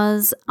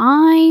because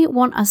I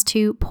want us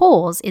to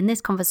pause in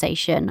this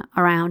conversation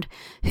around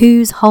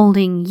who's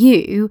holding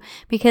you,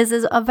 because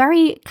there's a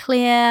very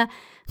clear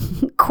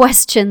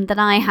question that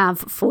I have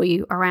for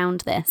you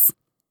around this.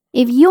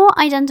 If you're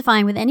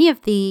identifying with any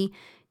of the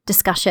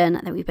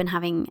discussion that we've been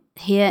having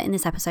here in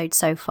this episode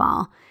so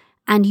far,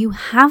 and you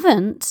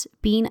haven't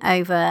been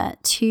over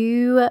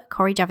to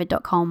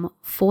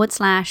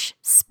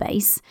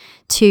CoriJavid.com/space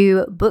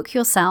to book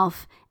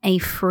yourself a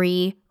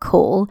free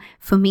call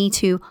for me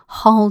to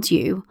hold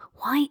you,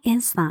 why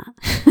is that?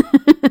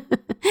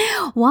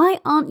 Why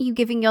aren't you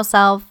giving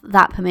yourself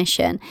that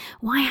permission?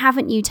 Why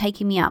haven't you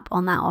taken me up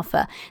on that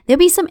offer? There'll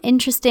be some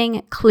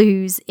interesting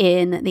clues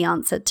in the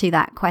answer to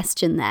that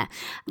question there.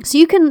 So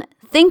you can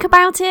think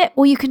about it,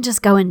 or you can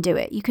just go and do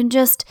it. You can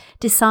just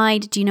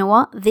decide, do you know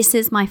what? This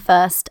is my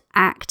first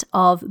act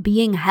of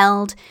being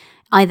held,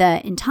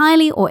 either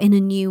entirely or in a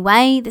new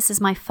way. This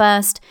is my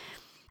first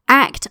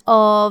act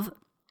of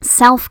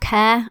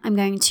self-care. I'm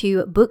going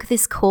to book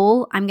this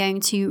call. I'm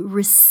going to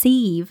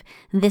receive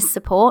this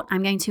support.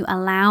 I'm going to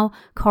allow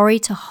Cori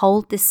to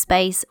hold this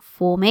space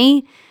for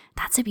me.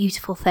 That's a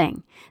beautiful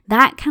thing.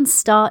 That can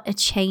start a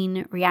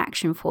chain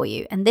reaction for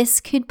you. And this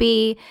could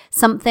be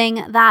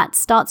something that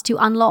starts to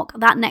unlock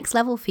that next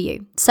level for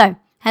you. So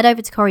head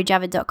over to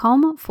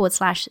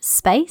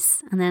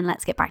corijavid.com/space, and then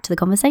let's get back to the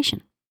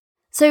conversation.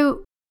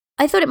 So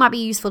I thought it might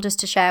be useful just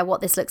to share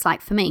what this looks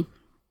like for me,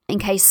 in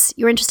case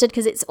you're interested,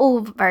 because it's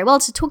all very well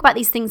to talk about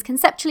these things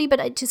conceptually, but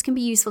it just can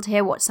be useful to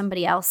hear what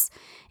somebody else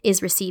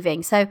is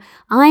receiving. So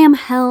I am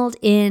held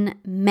in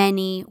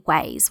many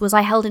ways. Was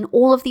I held in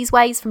all of these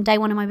ways from day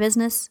one in my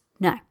business?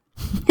 No.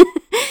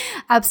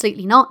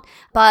 Absolutely not.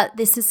 But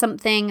this is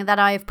something that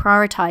I've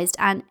prioritized.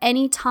 And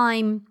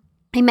anytime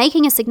I'm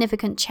making a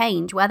significant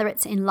change, whether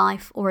it's in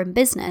life or in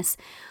business,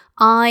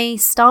 I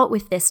start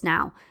with this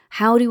now.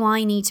 How do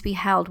I need to be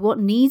held? What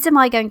needs am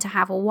I going to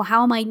have? Or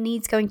how are my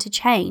needs going to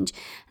change?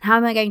 And how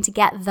am I going to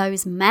get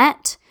those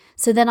met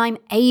so that I'm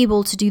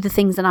able to do the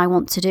things that I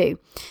want to do?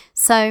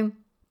 So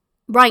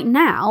right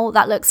now,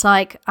 that looks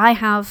like I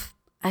have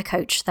a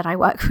coach that I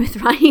work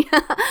with, right?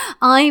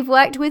 I've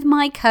worked with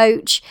my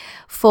coach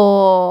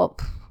for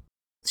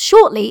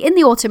shortly, in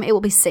the autumn, it will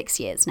be 6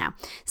 years now.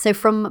 So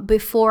from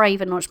before I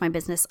even launched my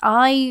business,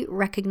 I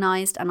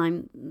recognized, and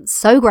I'm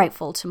so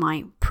grateful to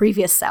my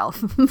previous self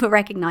for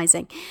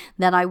recognizing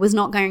that I was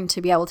not going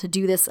to be able to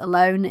do this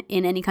alone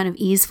in any kind of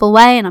easeful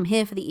way. And I'm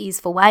here for the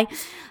easeful way.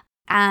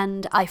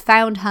 And I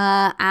found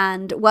her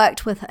and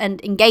worked with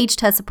and engaged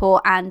her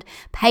support and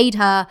paid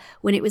her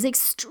when it was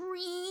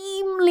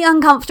extremely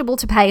uncomfortable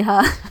to pay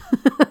her.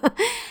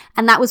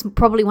 And that was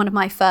probably one of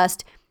my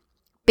first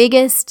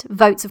biggest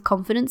votes of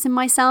confidence in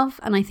myself.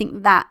 And I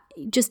think that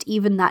just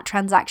even that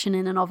transaction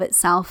in and of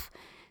itself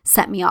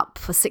set me up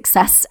for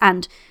success,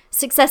 and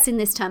success in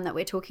this term that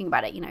we're talking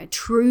about it,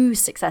 true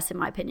success in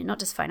my opinion, not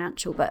just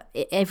financial, but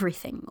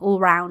everything, all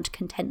round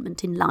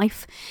contentment in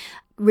life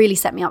really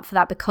set me up for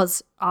that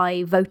because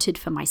I voted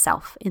for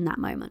myself in that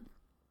moment.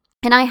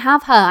 And I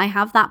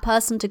have that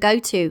person to go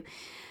to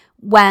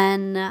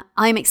when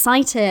I'm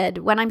excited,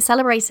 when I'm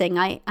celebrating.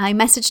 I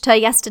messaged her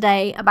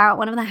yesterday about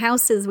one of the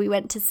houses we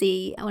went to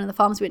see, one of the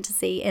farms we went to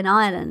see in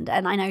Ireland,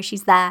 and I know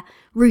she's there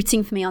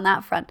rooting for me on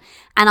that front.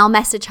 And I'll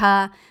message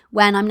her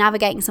when I'm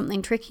navigating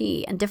something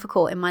tricky and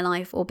difficult in my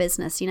life or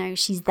business.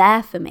 She's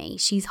there for me.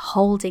 She's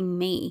holding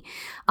me.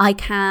 I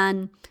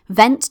can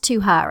vent to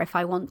her if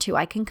I want to.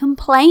 I can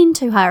complain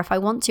to her if I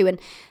want to.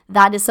 And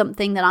that is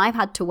something that I've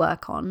had to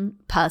work on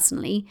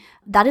personally.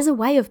 That is a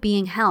way of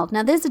being held.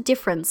 Now, there's a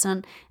difference,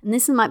 and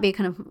this might be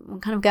kind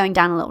of going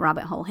down a little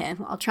rabbit hole here.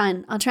 I'll try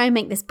and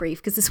make this brief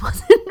because this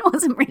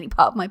wasn't really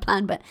part of my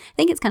plan, but I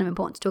think it's kind of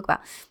important to talk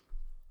about.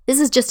 This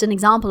is just an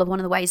example of one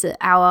of the ways that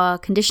our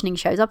conditioning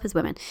shows up as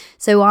women.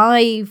 So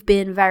I've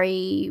been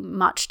very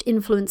much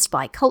influenced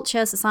by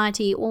culture,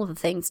 society, all of the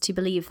things to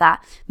believe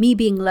that me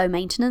being low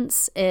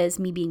maintenance is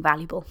me being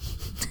valuable.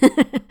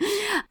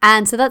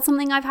 And so that's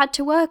something I've had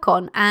to work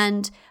on.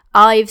 And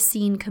I've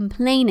seen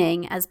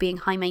complaining as being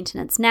high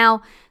maintenance.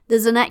 Now,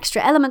 there's an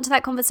extra element to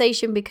that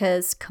conversation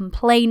because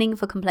complaining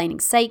for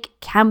complaining's sake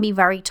can be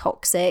very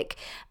toxic.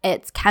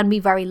 It can be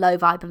very low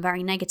vibe and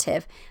very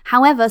negative.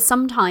 However,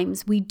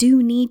 sometimes we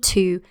do need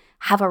to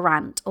have a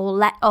rant or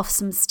let off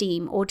some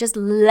steam or just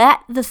let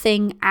the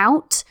thing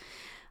out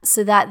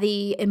so that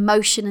the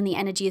emotion and the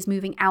energy is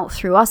moving out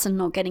through us and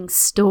not getting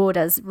stored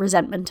as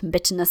resentment and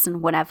bitterness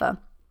and whatever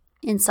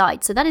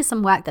inside. So that is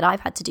some work that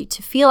I've had to do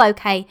to feel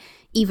okay,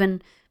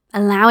 even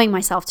allowing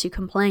myself to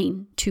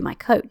complain to my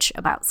coach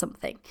about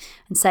something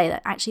and say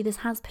that actually this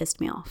has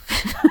pissed me off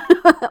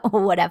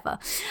or whatever.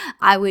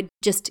 I would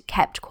just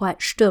kept quite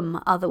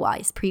stum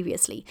otherwise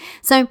previously.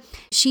 So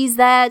she's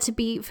there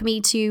for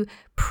me to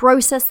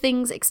process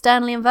things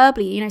externally and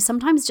verbally.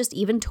 Sometimes just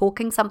even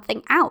talking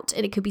something out,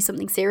 and it could be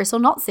something serious or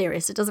not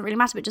serious. It doesn't really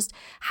matter, but just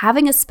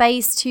having a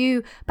space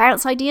to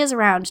bounce ideas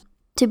around,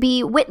 to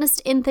be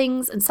witnessed in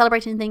things and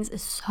celebrating things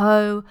is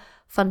so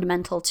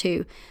fundamental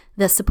to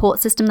the support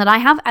system that I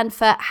have and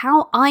for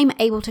how I'm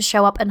able to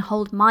show up and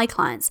hold my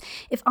clients.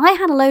 If I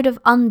had a load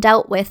of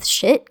undealt with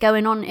shit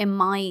going on in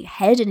my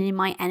head and in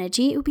my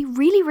energy, it would be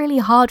really, really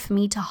hard for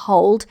me to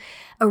hold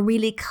a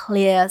really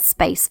clear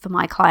space for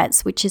my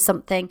clients, which is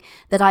something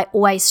that I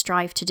always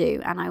strive to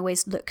do and I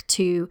always look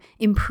to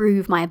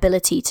improve my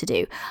ability to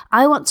do.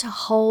 I want to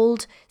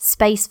hold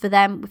space for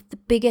them with the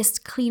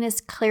biggest,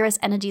 cleanest, clearest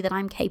energy that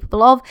I'm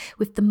capable of,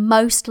 with the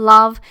most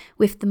love,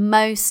 with the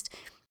most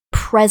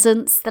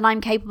presence that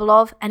I'm capable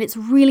of. And it's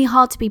really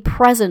hard to be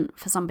present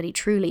for somebody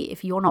truly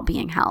if you're not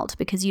being held,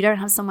 because you don't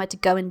have somewhere to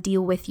go and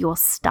deal with your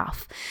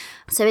stuff.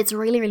 So it's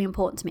really, really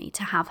important to me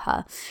to have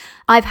her.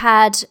 I've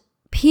had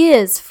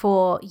peers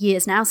for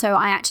years now. So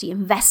I actually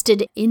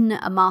invested in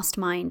a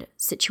mastermind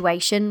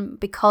situation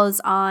because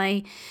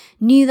I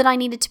knew that I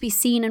needed to be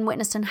seen and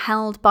witnessed and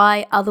held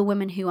by other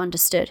women who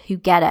understood, who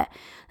get it.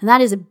 And that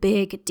is a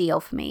big deal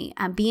for me.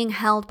 And being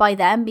held by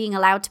them, being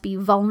allowed to be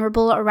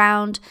vulnerable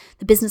around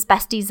the business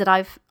besties that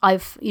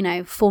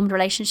I've formed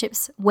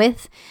relationships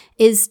with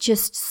is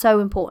just so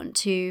important,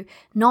 to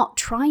not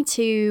try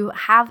to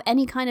have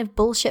any kind of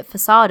bullshit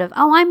facade of,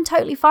 oh, I'm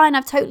totally fine,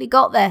 I've totally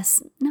got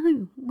this.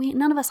 No,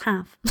 none of us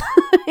have,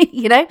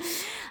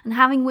 and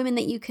having women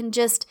that you can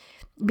just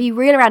be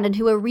real around and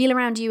who are real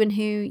around you and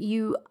who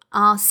you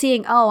are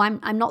seeing, oh,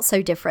 I'm not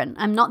so different.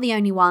 I'm not the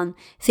only one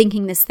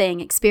thinking this thing,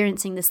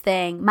 experiencing this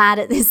thing, mad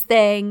at this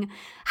thing,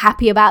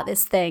 happy about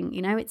this thing.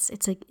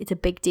 It's a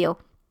big deal.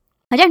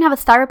 I don't have a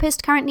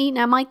therapist currently.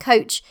 Now, my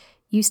coach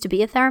used to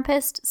be a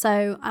therapist,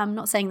 so I'm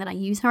not saying that I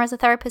use her as a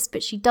therapist,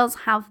 but she does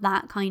have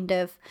that kind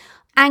of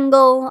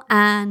angle,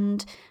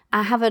 and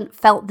I haven't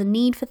felt the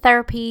need for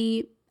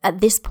therapy at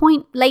this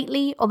point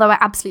lately, although I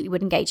absolutely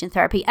would engage in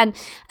therapy. And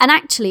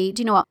actually,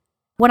 do you know what?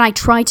 What I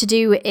try to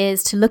do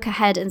is to look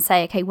ahead and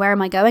say, okay, where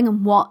am I going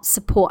and what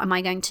support am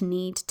I going to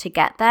need to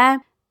get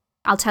there?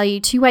 I'll tell you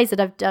two ways that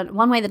I've done,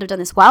 one way that I've done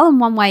this well and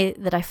one way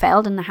that I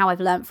failed and how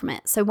I've learned from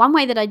it. So one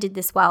way that I did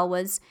this well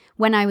was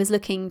when I was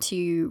looking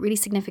to really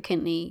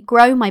significantly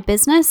grow my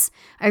business.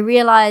 I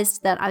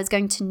realized that I was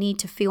going to need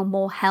to feel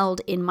more held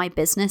in my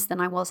business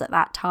than I was at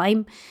that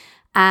time.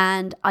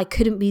 And I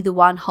couldn't be the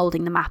one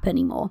holding the map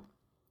anymore.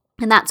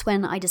 And that's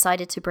when I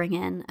decided to bring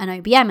in an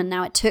OBM. And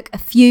now it took a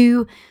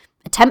few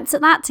attempts at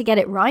that to get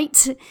it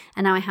right.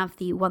 And now I have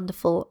the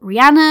wonderful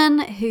Rhiannon,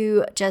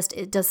 who just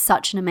does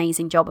such an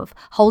amazing job of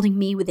holding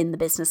me within the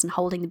business and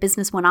holding the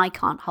business when I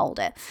can't hold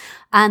it.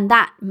 And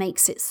that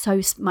makes it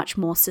so much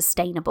more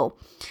sustainable.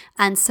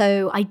 And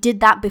so I did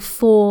that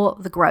before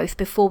the growth,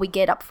 before we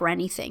get up for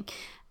anything.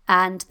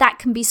 And that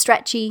can be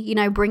stretchy,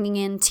 bringing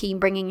in team,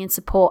 bringing in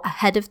support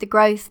ahead of the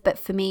growth. But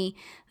for me,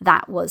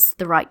 that was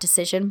the right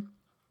decision.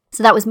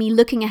 So that was me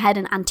looking ahead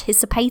and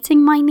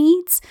anticipating my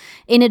needs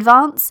in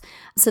advance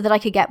so that I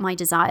could get my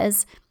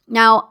desires.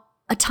 Now,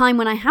 a time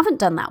when I haven't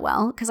done that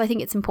well, because I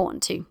think it's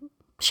important to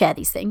share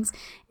these things,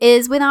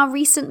 is with our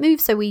recent move.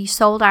 So we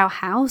sold our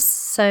house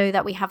so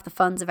that we have the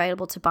funds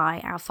available to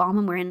buy our farm,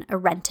 and we're in a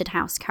rented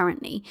house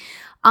currently.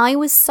 I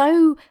was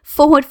so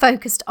forward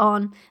focused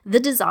on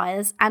the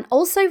desires and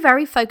also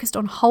very focused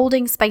on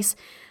holding space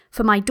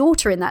for my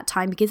daughter in that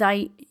time, because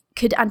I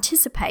could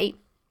anticipate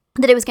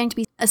that it was going to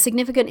be a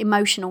significant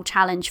emotional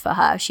challenge for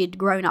her. She had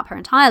grown up her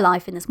entire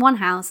life in this one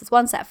house, this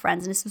one set of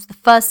friends, and this was the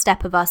first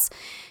step of us,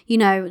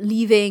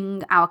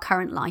 leaving our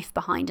current life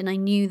behind. And I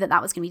knew that that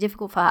was going to be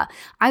difficult for her.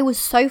 I was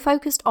so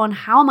focused on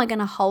how am I going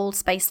to hold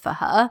space for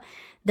her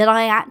that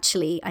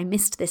I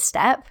missed this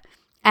step.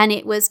 And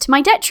it was to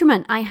my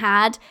detriment. I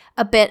had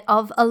a bit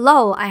of a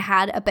lull. I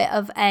had a bit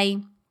of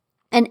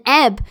an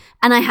ebb,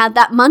 and I had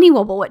that money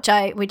wobble, which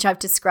I've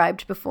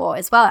described before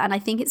as well. And I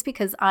think it's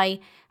because I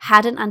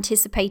hadn't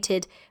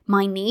anticipated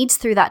my needs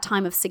through that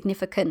time of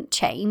significant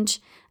change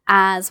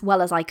as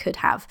well as I could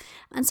have.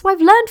 And so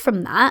I've learned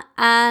from that.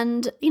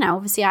 And,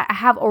 obviously I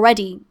have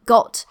already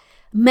got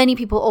many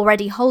people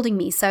already holding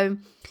me. So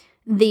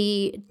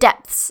the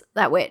depths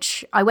at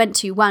which I went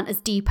to weren't as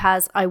deep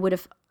as I would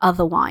have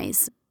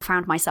otherwise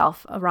found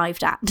myself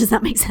arrived at. Does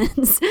that make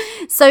sense?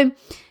 So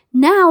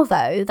now,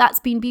 though, that's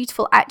been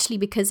beautiful actually,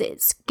 because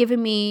it's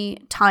given me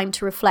time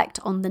to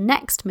reflect on the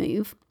next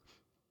move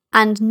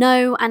and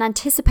know and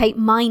anticipate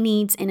my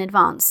needs in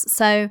advance.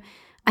 So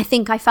I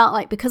think I felt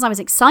like, because I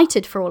was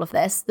excited for all of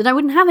this, that I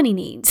wouldn't have any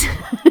needs.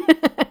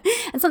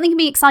 And something can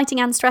be exciting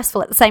and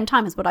stressful at the same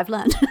time, is what I've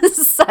learned.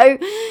 So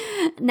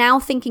now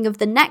thinking of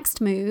the next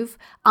move,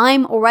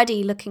 I'm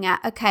already looking at,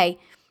 okay,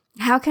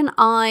 how can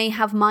I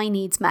have my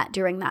needs met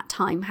during that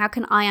time? How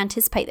can I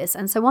anticipate this?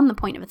 And so on the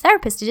point of a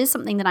therapist, it is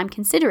something that I'm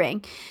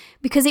considering,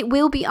 because it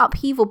will be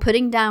upheaval,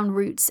 putting down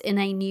roots in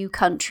a new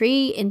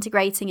country,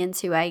 integrating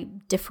into a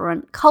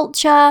different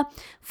culture,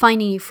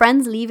 finding new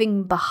friends,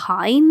 leaving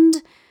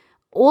behind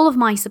all of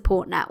my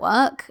support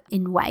network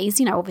in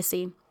ways,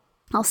 obviously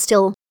I'll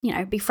still,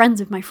 be friends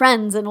with my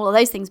friends and all of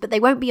those things, but they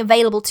won't be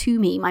available to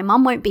me. My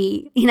mum won't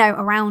be,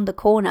 around the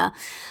corner.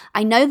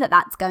 I know that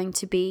that's going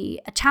to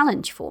be a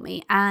challenge for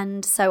me.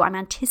 And so I'm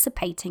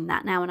anticipating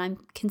that now, and I'm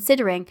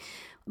considering,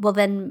 well,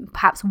 then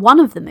perhaps one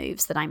of the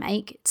moves that I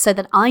make so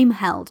that I'm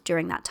held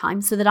during that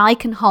time, so that I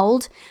can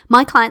hold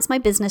my clients, my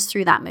business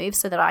through that move,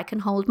 so that I can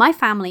hold my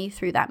family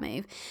through that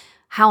move.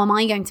 How am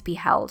I going to be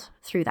held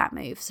through that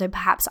move? So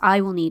perhaps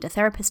I will need a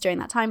therapist during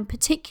that time,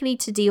 particularly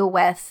to deal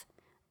with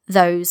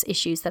those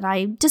issues that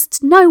I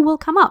just know will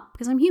come up,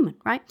 because I'm human,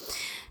 right?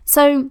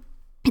 So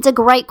it's a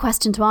great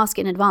question to ask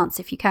in advance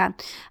if you can.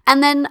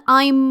 And then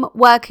I'm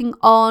working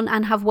on,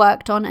 and have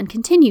worked on, and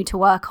continue to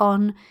work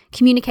on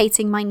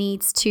communicating my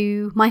needs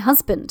to my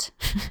husband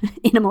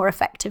in a more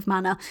effective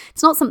manner.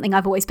 It's not something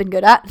I've always been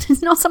good at.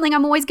 It's not something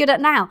I'm always good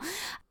at now.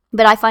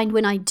 But I find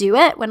when I do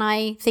it, when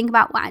I think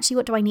about, well, actually,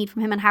 what do I need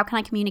from him and how can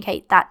I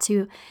communicate that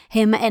to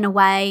him in a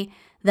way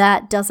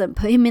that doesn't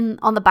put him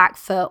on the back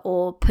foot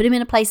or put him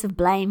in a place of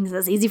blame, because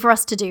that's easy for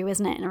us to do,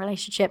 isn't it, in a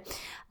relationship,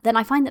 then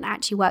I find that it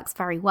actually works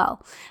very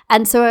well.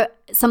 And so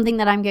something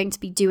that I'm going to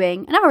be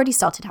doing, and I've already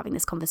started having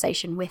this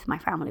conversation with my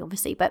family,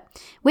 obviously, but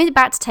we're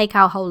about to take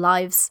our whole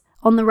lives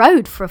on the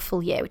road for a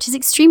full year, which is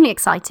extremely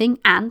exciting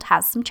and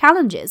has some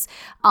challenges.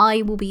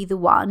 I will be the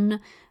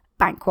one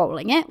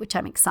bankrolling it, which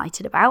I'm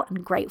excited about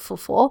and grateful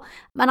for.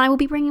 And I will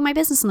be bringing my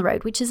business on the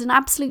road, which is an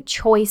absolute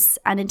choice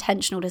and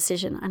intentional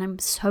decision. And I'm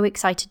so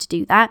excited to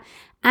do that.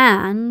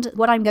 And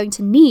what I'm going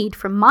to need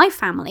from my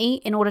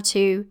family in order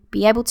to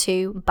be able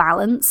to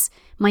balance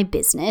my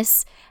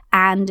business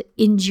and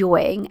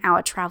enjoying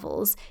our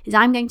travels is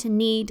I'm going to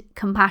need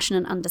compassion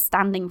and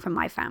understanding from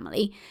my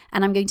family,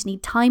 and I'm going to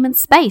need time and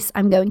space.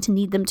 I'm going to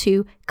need them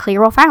to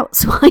clear off out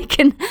so I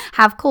can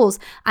have calls.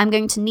 I'm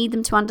going to need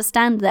them to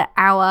understand that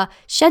our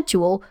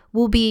schedule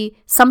will be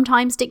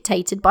sometimes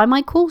dictated by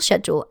my call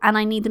schedule, and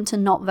I need them to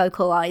not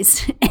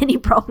vocalize any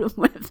problem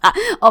with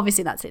that.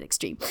 Obviously, that's an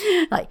extreme.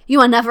 Like, you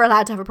are never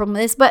allowed to have a problem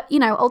with this, but,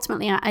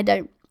 ultimately, I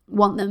don't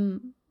want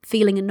them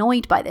feeling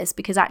annoyed by this,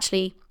 because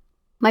actually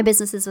my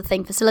business is the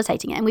thing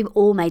facilitating it. And we've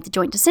all made the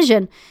joint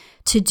decision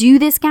to do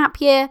this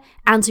gap year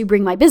and to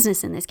bring my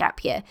business in this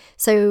gap year.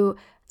 So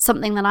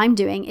something that I'm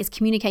doing is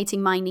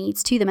communicating my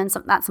needs to them. And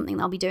that's something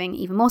that I'll be doing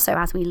even more so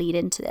as we lead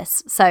into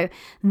this. So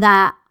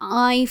that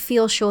I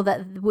feel sure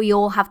that we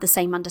all have the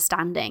same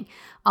understanding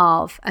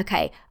of,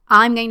 okay,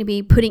 I'm going to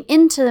be putting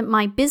into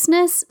my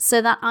business so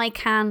that I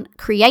can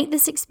create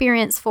this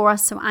experience for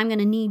us. So I'm going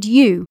to need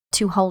you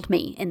to hold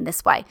me in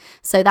this way.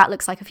 So that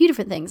looks like a few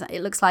different things.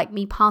 It looks like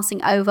me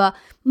passing over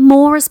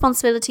more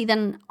responsibility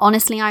than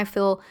honestly I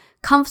feel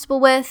comfortable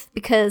with,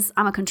 because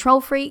I'm a control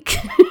freak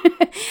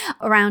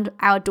around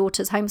our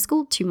daughter's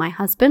homeschool to my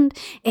husband.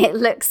 It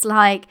looks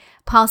like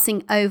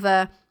passing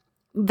over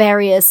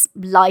various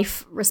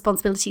life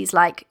responsibilities,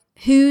 like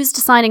who's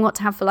deciding what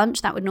to have for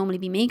lunch. That would normally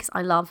be me, because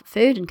I love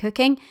food and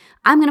cooking.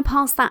 I'm going to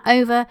pass that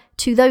over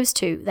to those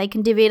two. They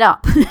can divvy it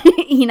up,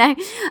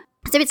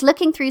 So it's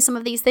looking through some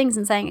of these things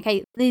and saying,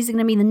 okay, these are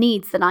going to be the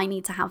needs that I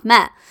need to have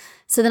met,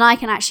 so then I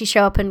can actually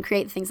show up and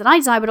create the things that I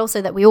desire, but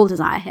also that we all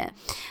desire here.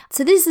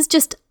 So this is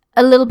just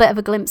a little bit of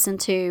a glimpse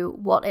into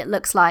what it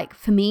looks like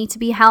for me to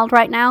be held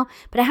right now.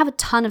 But I have a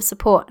ton of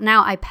support.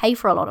 Now I pay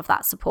for a lot of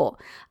that support,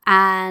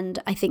 and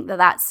I think that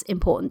that's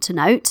important to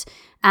note.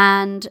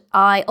 And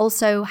I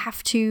also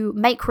have to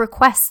make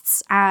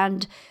requests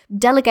and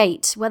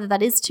delegate, whether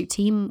that is to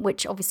team,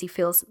 which obviously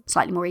feels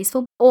slightly more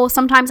easeful, or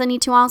sometimes I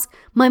need to ask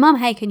my mum,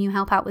 hey, can you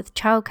help out with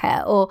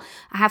childcare? Or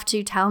I have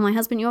to tell my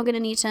husband, you're going to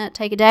need to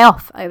take a day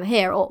off over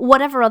here, or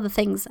whatever other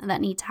things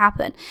that need to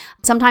happen.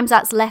 Sometimes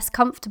that's less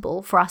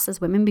comfortable for us as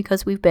women,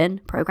 because we've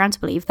been programmed to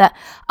believe that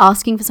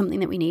asking for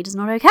something that we need is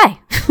not okay.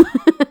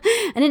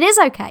 And it is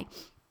okay.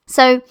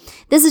 So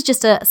this is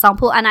just a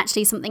sample, and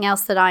actually something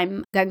else that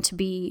I'm going to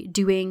be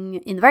doing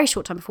in the very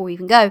short time before we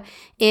even go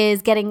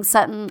is getting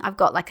I've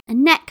got like a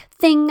neck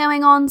thing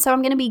going on, so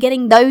I'm going to be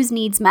getting those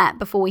needs met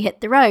before we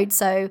hit the road,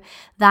 so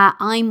that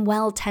I'm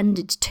well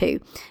tended to,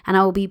 and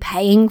I will be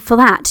paying for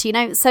that,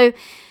 So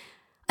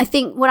I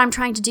think what I'm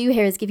trying to do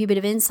here is give you a bit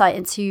of insight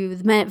into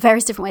the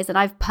various different ways that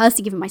I've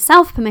personally given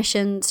myself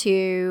permission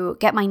to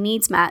get my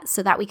needs met,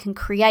 so that we can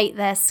create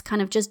this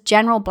kind of just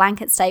general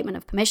blanket statement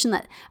of permission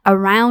that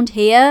around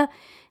here,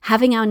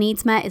 having our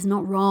needs met is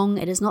not wrong.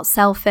 It is not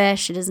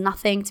selfish. It is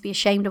nothing to be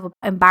ashamed of or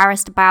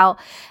embarrassed about.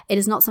 It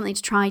is not something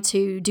to try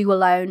to do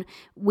alone.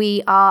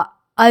 We are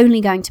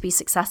only going to be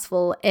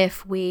successful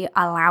if we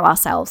allow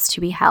ourselves to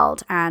be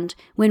held. And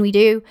when we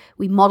do,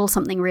 we model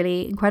something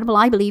really incredible,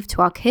 I believe,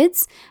 to our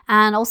kids.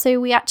 And also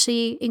we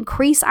actually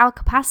increase our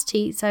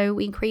capacity. So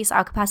we increase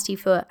our capacity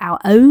for our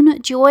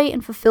own joy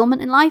and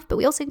fulfillment in life, but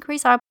we also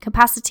increase our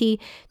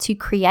capacity to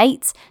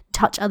create,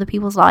 touch other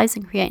people's lives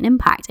and create an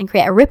impact and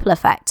create a ripple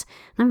effect.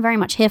 And I'm very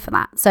much here for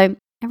that. So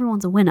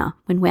everyone's a winner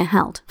when we're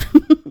held.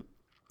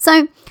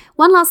 So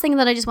one last thing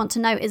that I just want to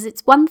note is,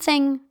 it's one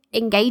thing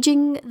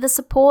engaging the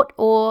support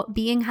or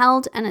being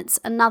held, and it's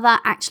another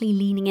actually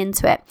leaning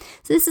into it.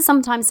 So this is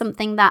sometimes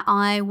something that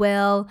I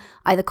will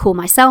either call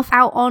myself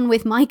out on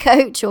with my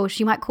coach, or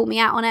she might call me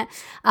out on it.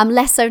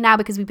 Less so now,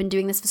 because we've been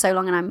doing this for so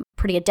long and I'm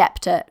pretty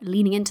adept at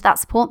leaning into that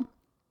support.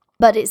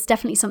 But it's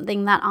definitely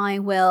something that I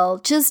will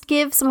just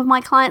give some of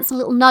my clients a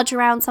little nudge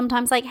around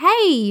sometimes, like,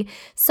 hey,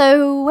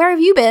 so where have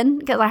you been?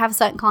 Because I have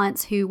certain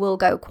clients who will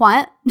go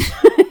quiet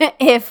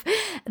if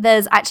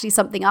there's actually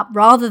something up,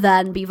 rather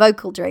than be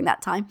vocal during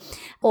that time.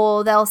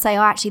 Or they'll say,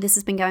 oh, actually, this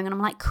has been going on.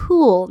 I'm like,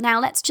 cool. Now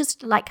let's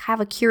just like have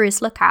a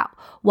curious look at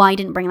why you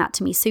didn't bring that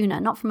to me sooner.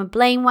 Not from a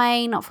blame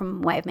way, not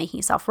from a way of making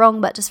yourself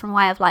wrong, but just from a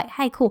way of like,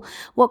 hey, cool.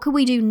 What could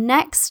we do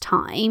next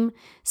time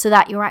so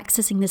that you're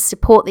accessing this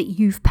support that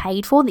you've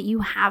paid for, that you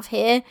have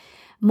here,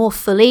 more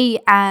fully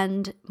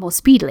and more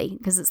speedily,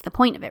 because it's the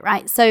point of it,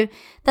 right? So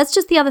that's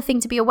just the other thing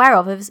to be aware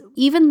of, is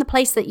even the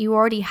place that you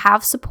already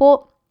have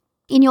support,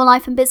 in your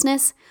life and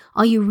business?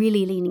 Are you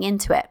really leaning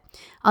into it?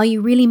 Are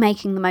you really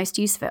making the most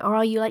use of it? Or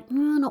are you like,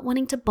 not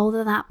wanting to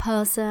bother that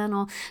person,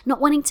 or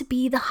not wanting to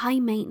be the high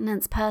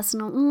maintenance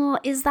person, or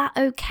is that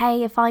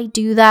okay if I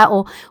do that,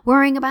 or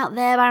worrying about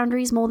their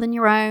boundaries more than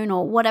your own,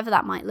 or whatever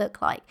that might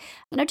look like?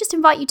 And I just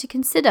invite you to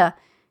consider,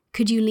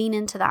 could you lean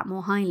into that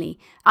more highly?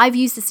 I've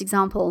used this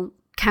example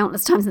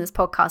countless times in this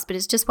podcast, but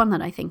it's just one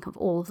that I think of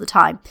all the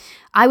time.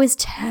 I was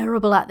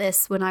terrible at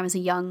this when I was a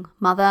young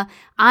mother.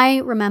 I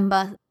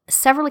remember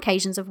several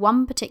occasions of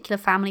one particular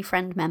family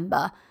friend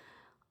member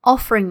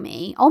offering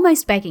me,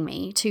 almost begging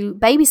me, to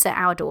babysit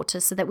our daughter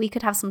so that we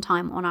could have some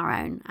time on our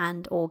own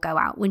and or go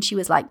out when she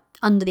was like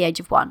under the age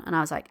of 1. And I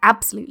was like,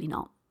 absolutely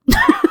not.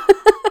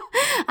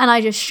 And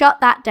I just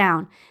shut that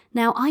down.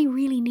 Now, I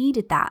really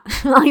needed that.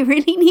 I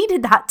really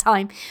needed that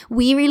time.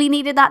 We really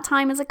needed that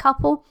time as a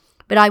couple,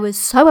 but I was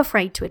so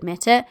afraid to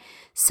admit it,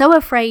 so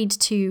afraid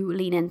to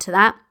lean into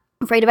that,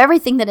 afraid of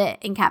everything that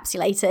it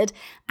encapsulated,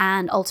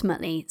 and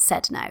ultimately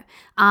said no.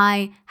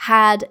 I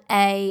had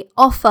an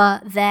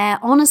offer there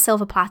on a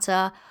silver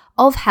platter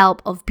of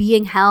help, of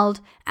being held,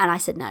 and I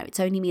said no,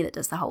 it's only me that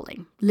does the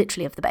holding,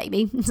 literally, of the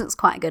baby. That's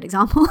quite a good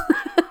example.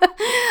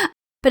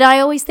 But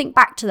I always think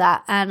back to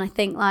that and I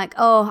think like,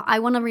 oh, I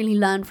want to really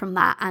learn from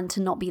that and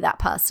to not be that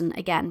person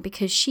again,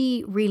 because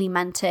she really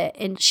meant it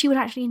and she would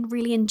actually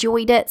really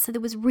enjoyed it. So there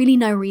was really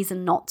no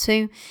reason not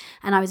to.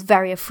 And I was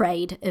very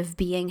afraid of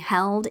being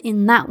held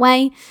in that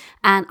way.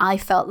 And I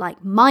felt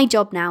like my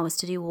job now was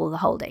to do all the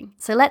holding.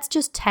 So let's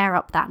just tear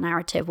up that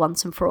narrative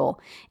once and for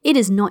all. It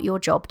is not your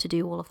job to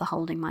do all of the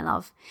holding, my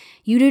love.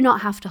 You do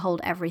not have to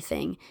hold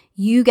everything.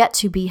 You get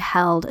to be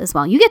held as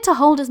well. You get to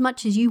hold as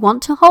much as you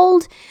want to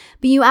hold,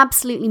 but you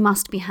absolutely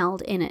must be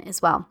held in it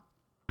as well.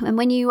 And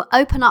when you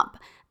open up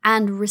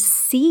and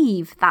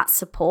receive that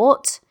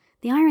support,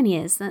 the irony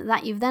is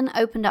that you've then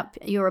opened up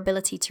your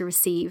ability to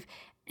receive,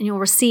 and you'll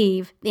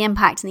receive the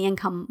impact and the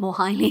income more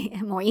highly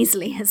and more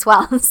easily as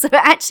well. So it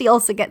actually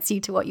also gets you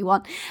to what you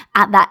want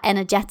at that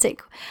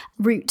energetic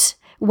route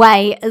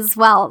way as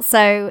well.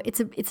 So it's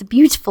a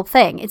beautiful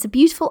thing. It's a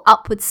beautiful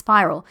upward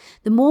spiral.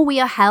 The more we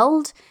are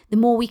held, the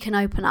more we can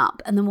open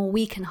up and the more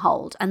we can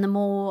hold and the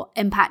more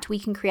impact we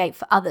can create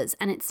for others.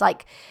 And it's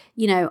like,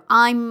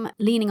 I'm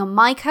leaning on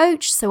my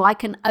coach so I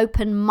can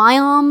open my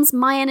arms,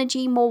 my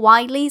energy more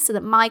widely so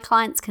that my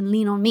clients can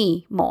lean on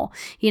me more,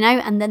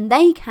 and then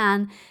they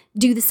can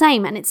do the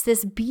same. And it's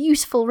this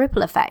beautiful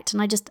ripple effect.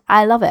 And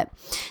I love it.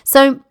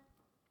 So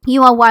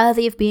you are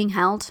worthy of being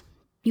held.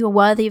 You are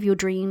worthy of your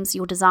dreams,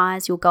 your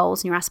desires, your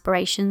goals, and your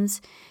aspirations.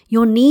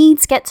 Your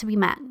needs get to be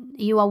met.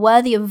 You are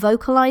worthy of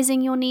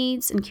vocalizing your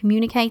needs and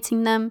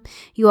communicating them.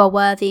 You are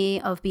worthy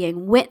of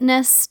being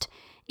witnessed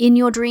in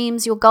your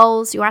dreams, your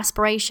goals, your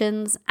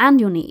aspirations,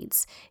 and your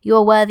needs. You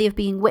are worthy of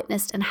being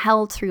witnessed and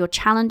held through your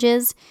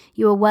challenges.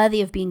 You are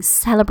worthy of being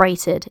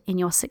celebrated in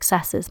your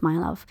successes, my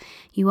love.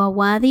 You are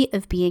worthy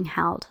of being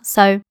held.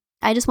 So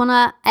I just want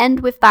to end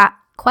with that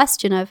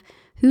question of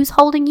who's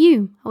holding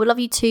you? I would love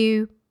you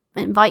to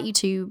invite you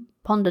to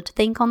ponder, to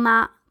think on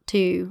that,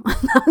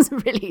 that was a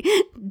really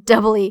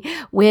doubly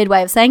weird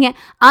way of saying it.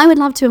 I would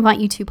love to invite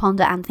you to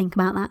ponder and think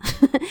about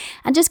that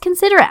and just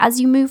consider it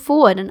as you move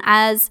forward and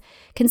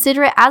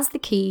consider it as the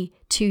key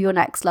to your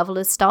next level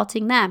is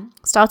starting there,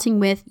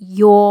 starting with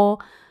your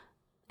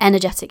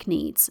energetic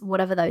needs,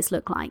 whatever those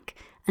look like.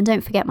 And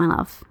don't forget, my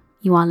love,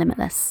 you are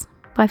limitless.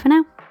 Bye for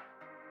now.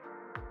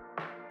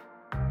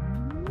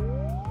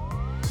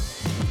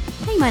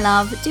 Hey my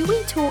love, do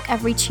we talk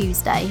every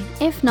Tuesday?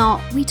 If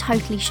not, we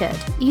totally should.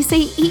 You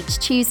see, each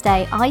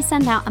Tuesday I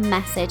send out a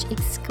message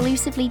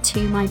exclusively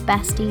to my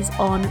besties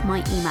on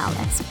my email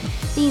list.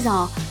 These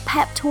are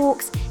pep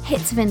talks,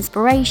 hits of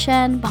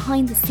inspiration,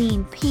 behind the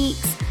scene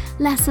peeks,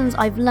 lessons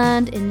I've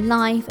learned in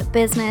life,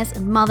 business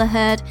and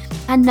motherhood,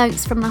 and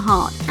notes from the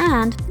heart.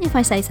 And if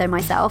I say so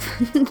myself,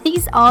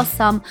 these are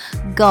some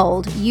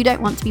gold you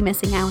don't want to be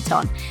missing out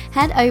on.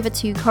 Head over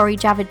to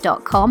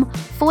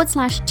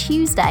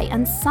CoriJavid.com/Tuesday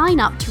and sign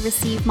up to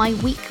receive my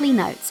weekly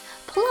notes.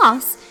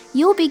 Plus,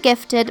 you'll be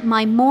gifted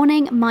my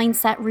morning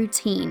mindset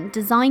routine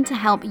designed to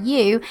help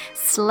you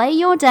slay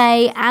your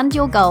day and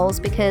your goals,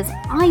 because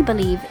I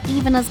believe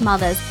even as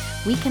mothers,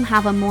 we can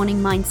have a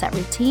morning mindset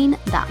routine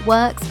that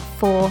works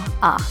for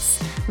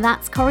us.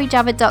 That's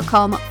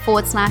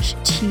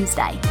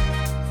CoriJavid.com/Tuesday.